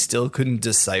and he still couldn't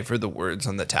decipher the words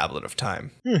on the tablet of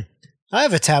time. I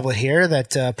have a tablet here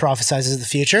that prophesizes the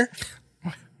future.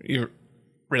 You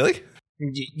really?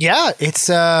 Yeah, it's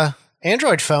a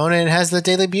Android phone and it has the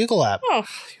Daily Bugle app. Oh,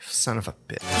 you son of a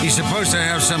bitch. He's supposed to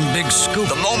have some big scoop.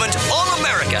 The moment all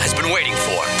America has been waiting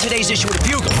for. Today's issue of the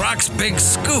Bugle. Brock's big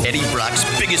scoop. Eddie Brock's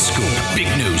biggest scoop. Big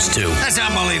news, too. That's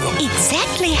unbelievable.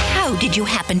 Exactly how did you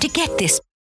happen to get this?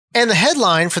 And the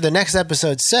headline for the next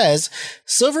episode says,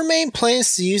 Silvermane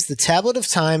plans to use the Tablet of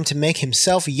Time to make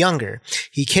himself younger.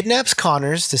 He kidnaps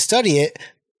Connors to study it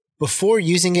before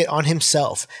using it on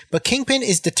himself. But Kingpin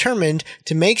is determined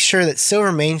to make sure that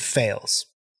Silvermane fails.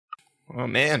 Oh,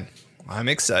 man. I'm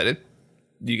excited.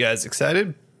 You guys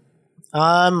excited?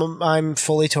 I'm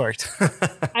fully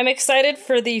torqued. I'm excited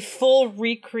for the full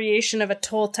recreation of a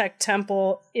Toltec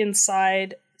temple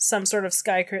inside some sort of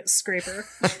skyscraper.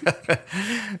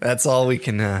 That's all we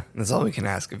can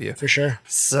ask of you. For sure.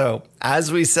 So,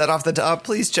 as we set off the top,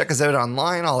 please check us out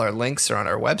online. All our links are on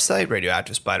our website,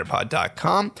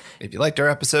 radioactivespiderpod.com. If you liked our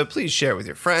episode, please share it with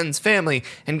your friends, family,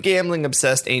 and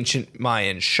gambling-obsessed ancient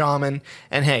Mayan shaman.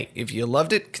 And hey, if you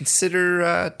loved it,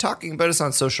 consider talking about us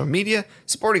on social media,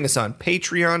 supporting us on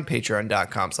Patreon,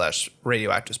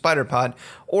 patreon.com/radioactivespiderpod,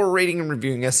 or rating and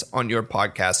reviewing us on your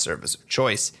podcast service of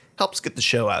choice. Helps get the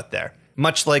show out there.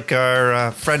 Much like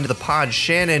our friend of the pod,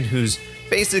 Shannon, who's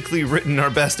basically written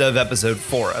our best of episode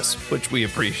for us, which we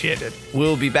appreciated.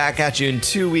 We'll be back at you in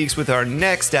 2 weeks with our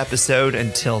next episode.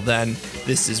 Until then,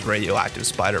 this is Radioactive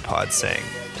Spider Pod saying,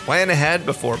 plan ahead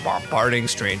before bombarding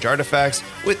strange artifacts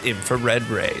with infrared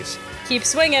rays. Keep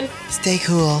swinging. Stay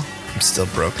cool. I'm still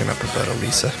broken up about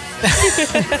Elisa.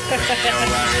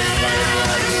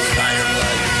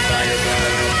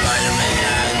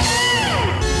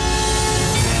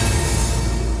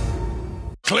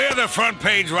 Clear the front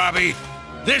page, Robbie.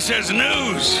 This is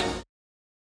news.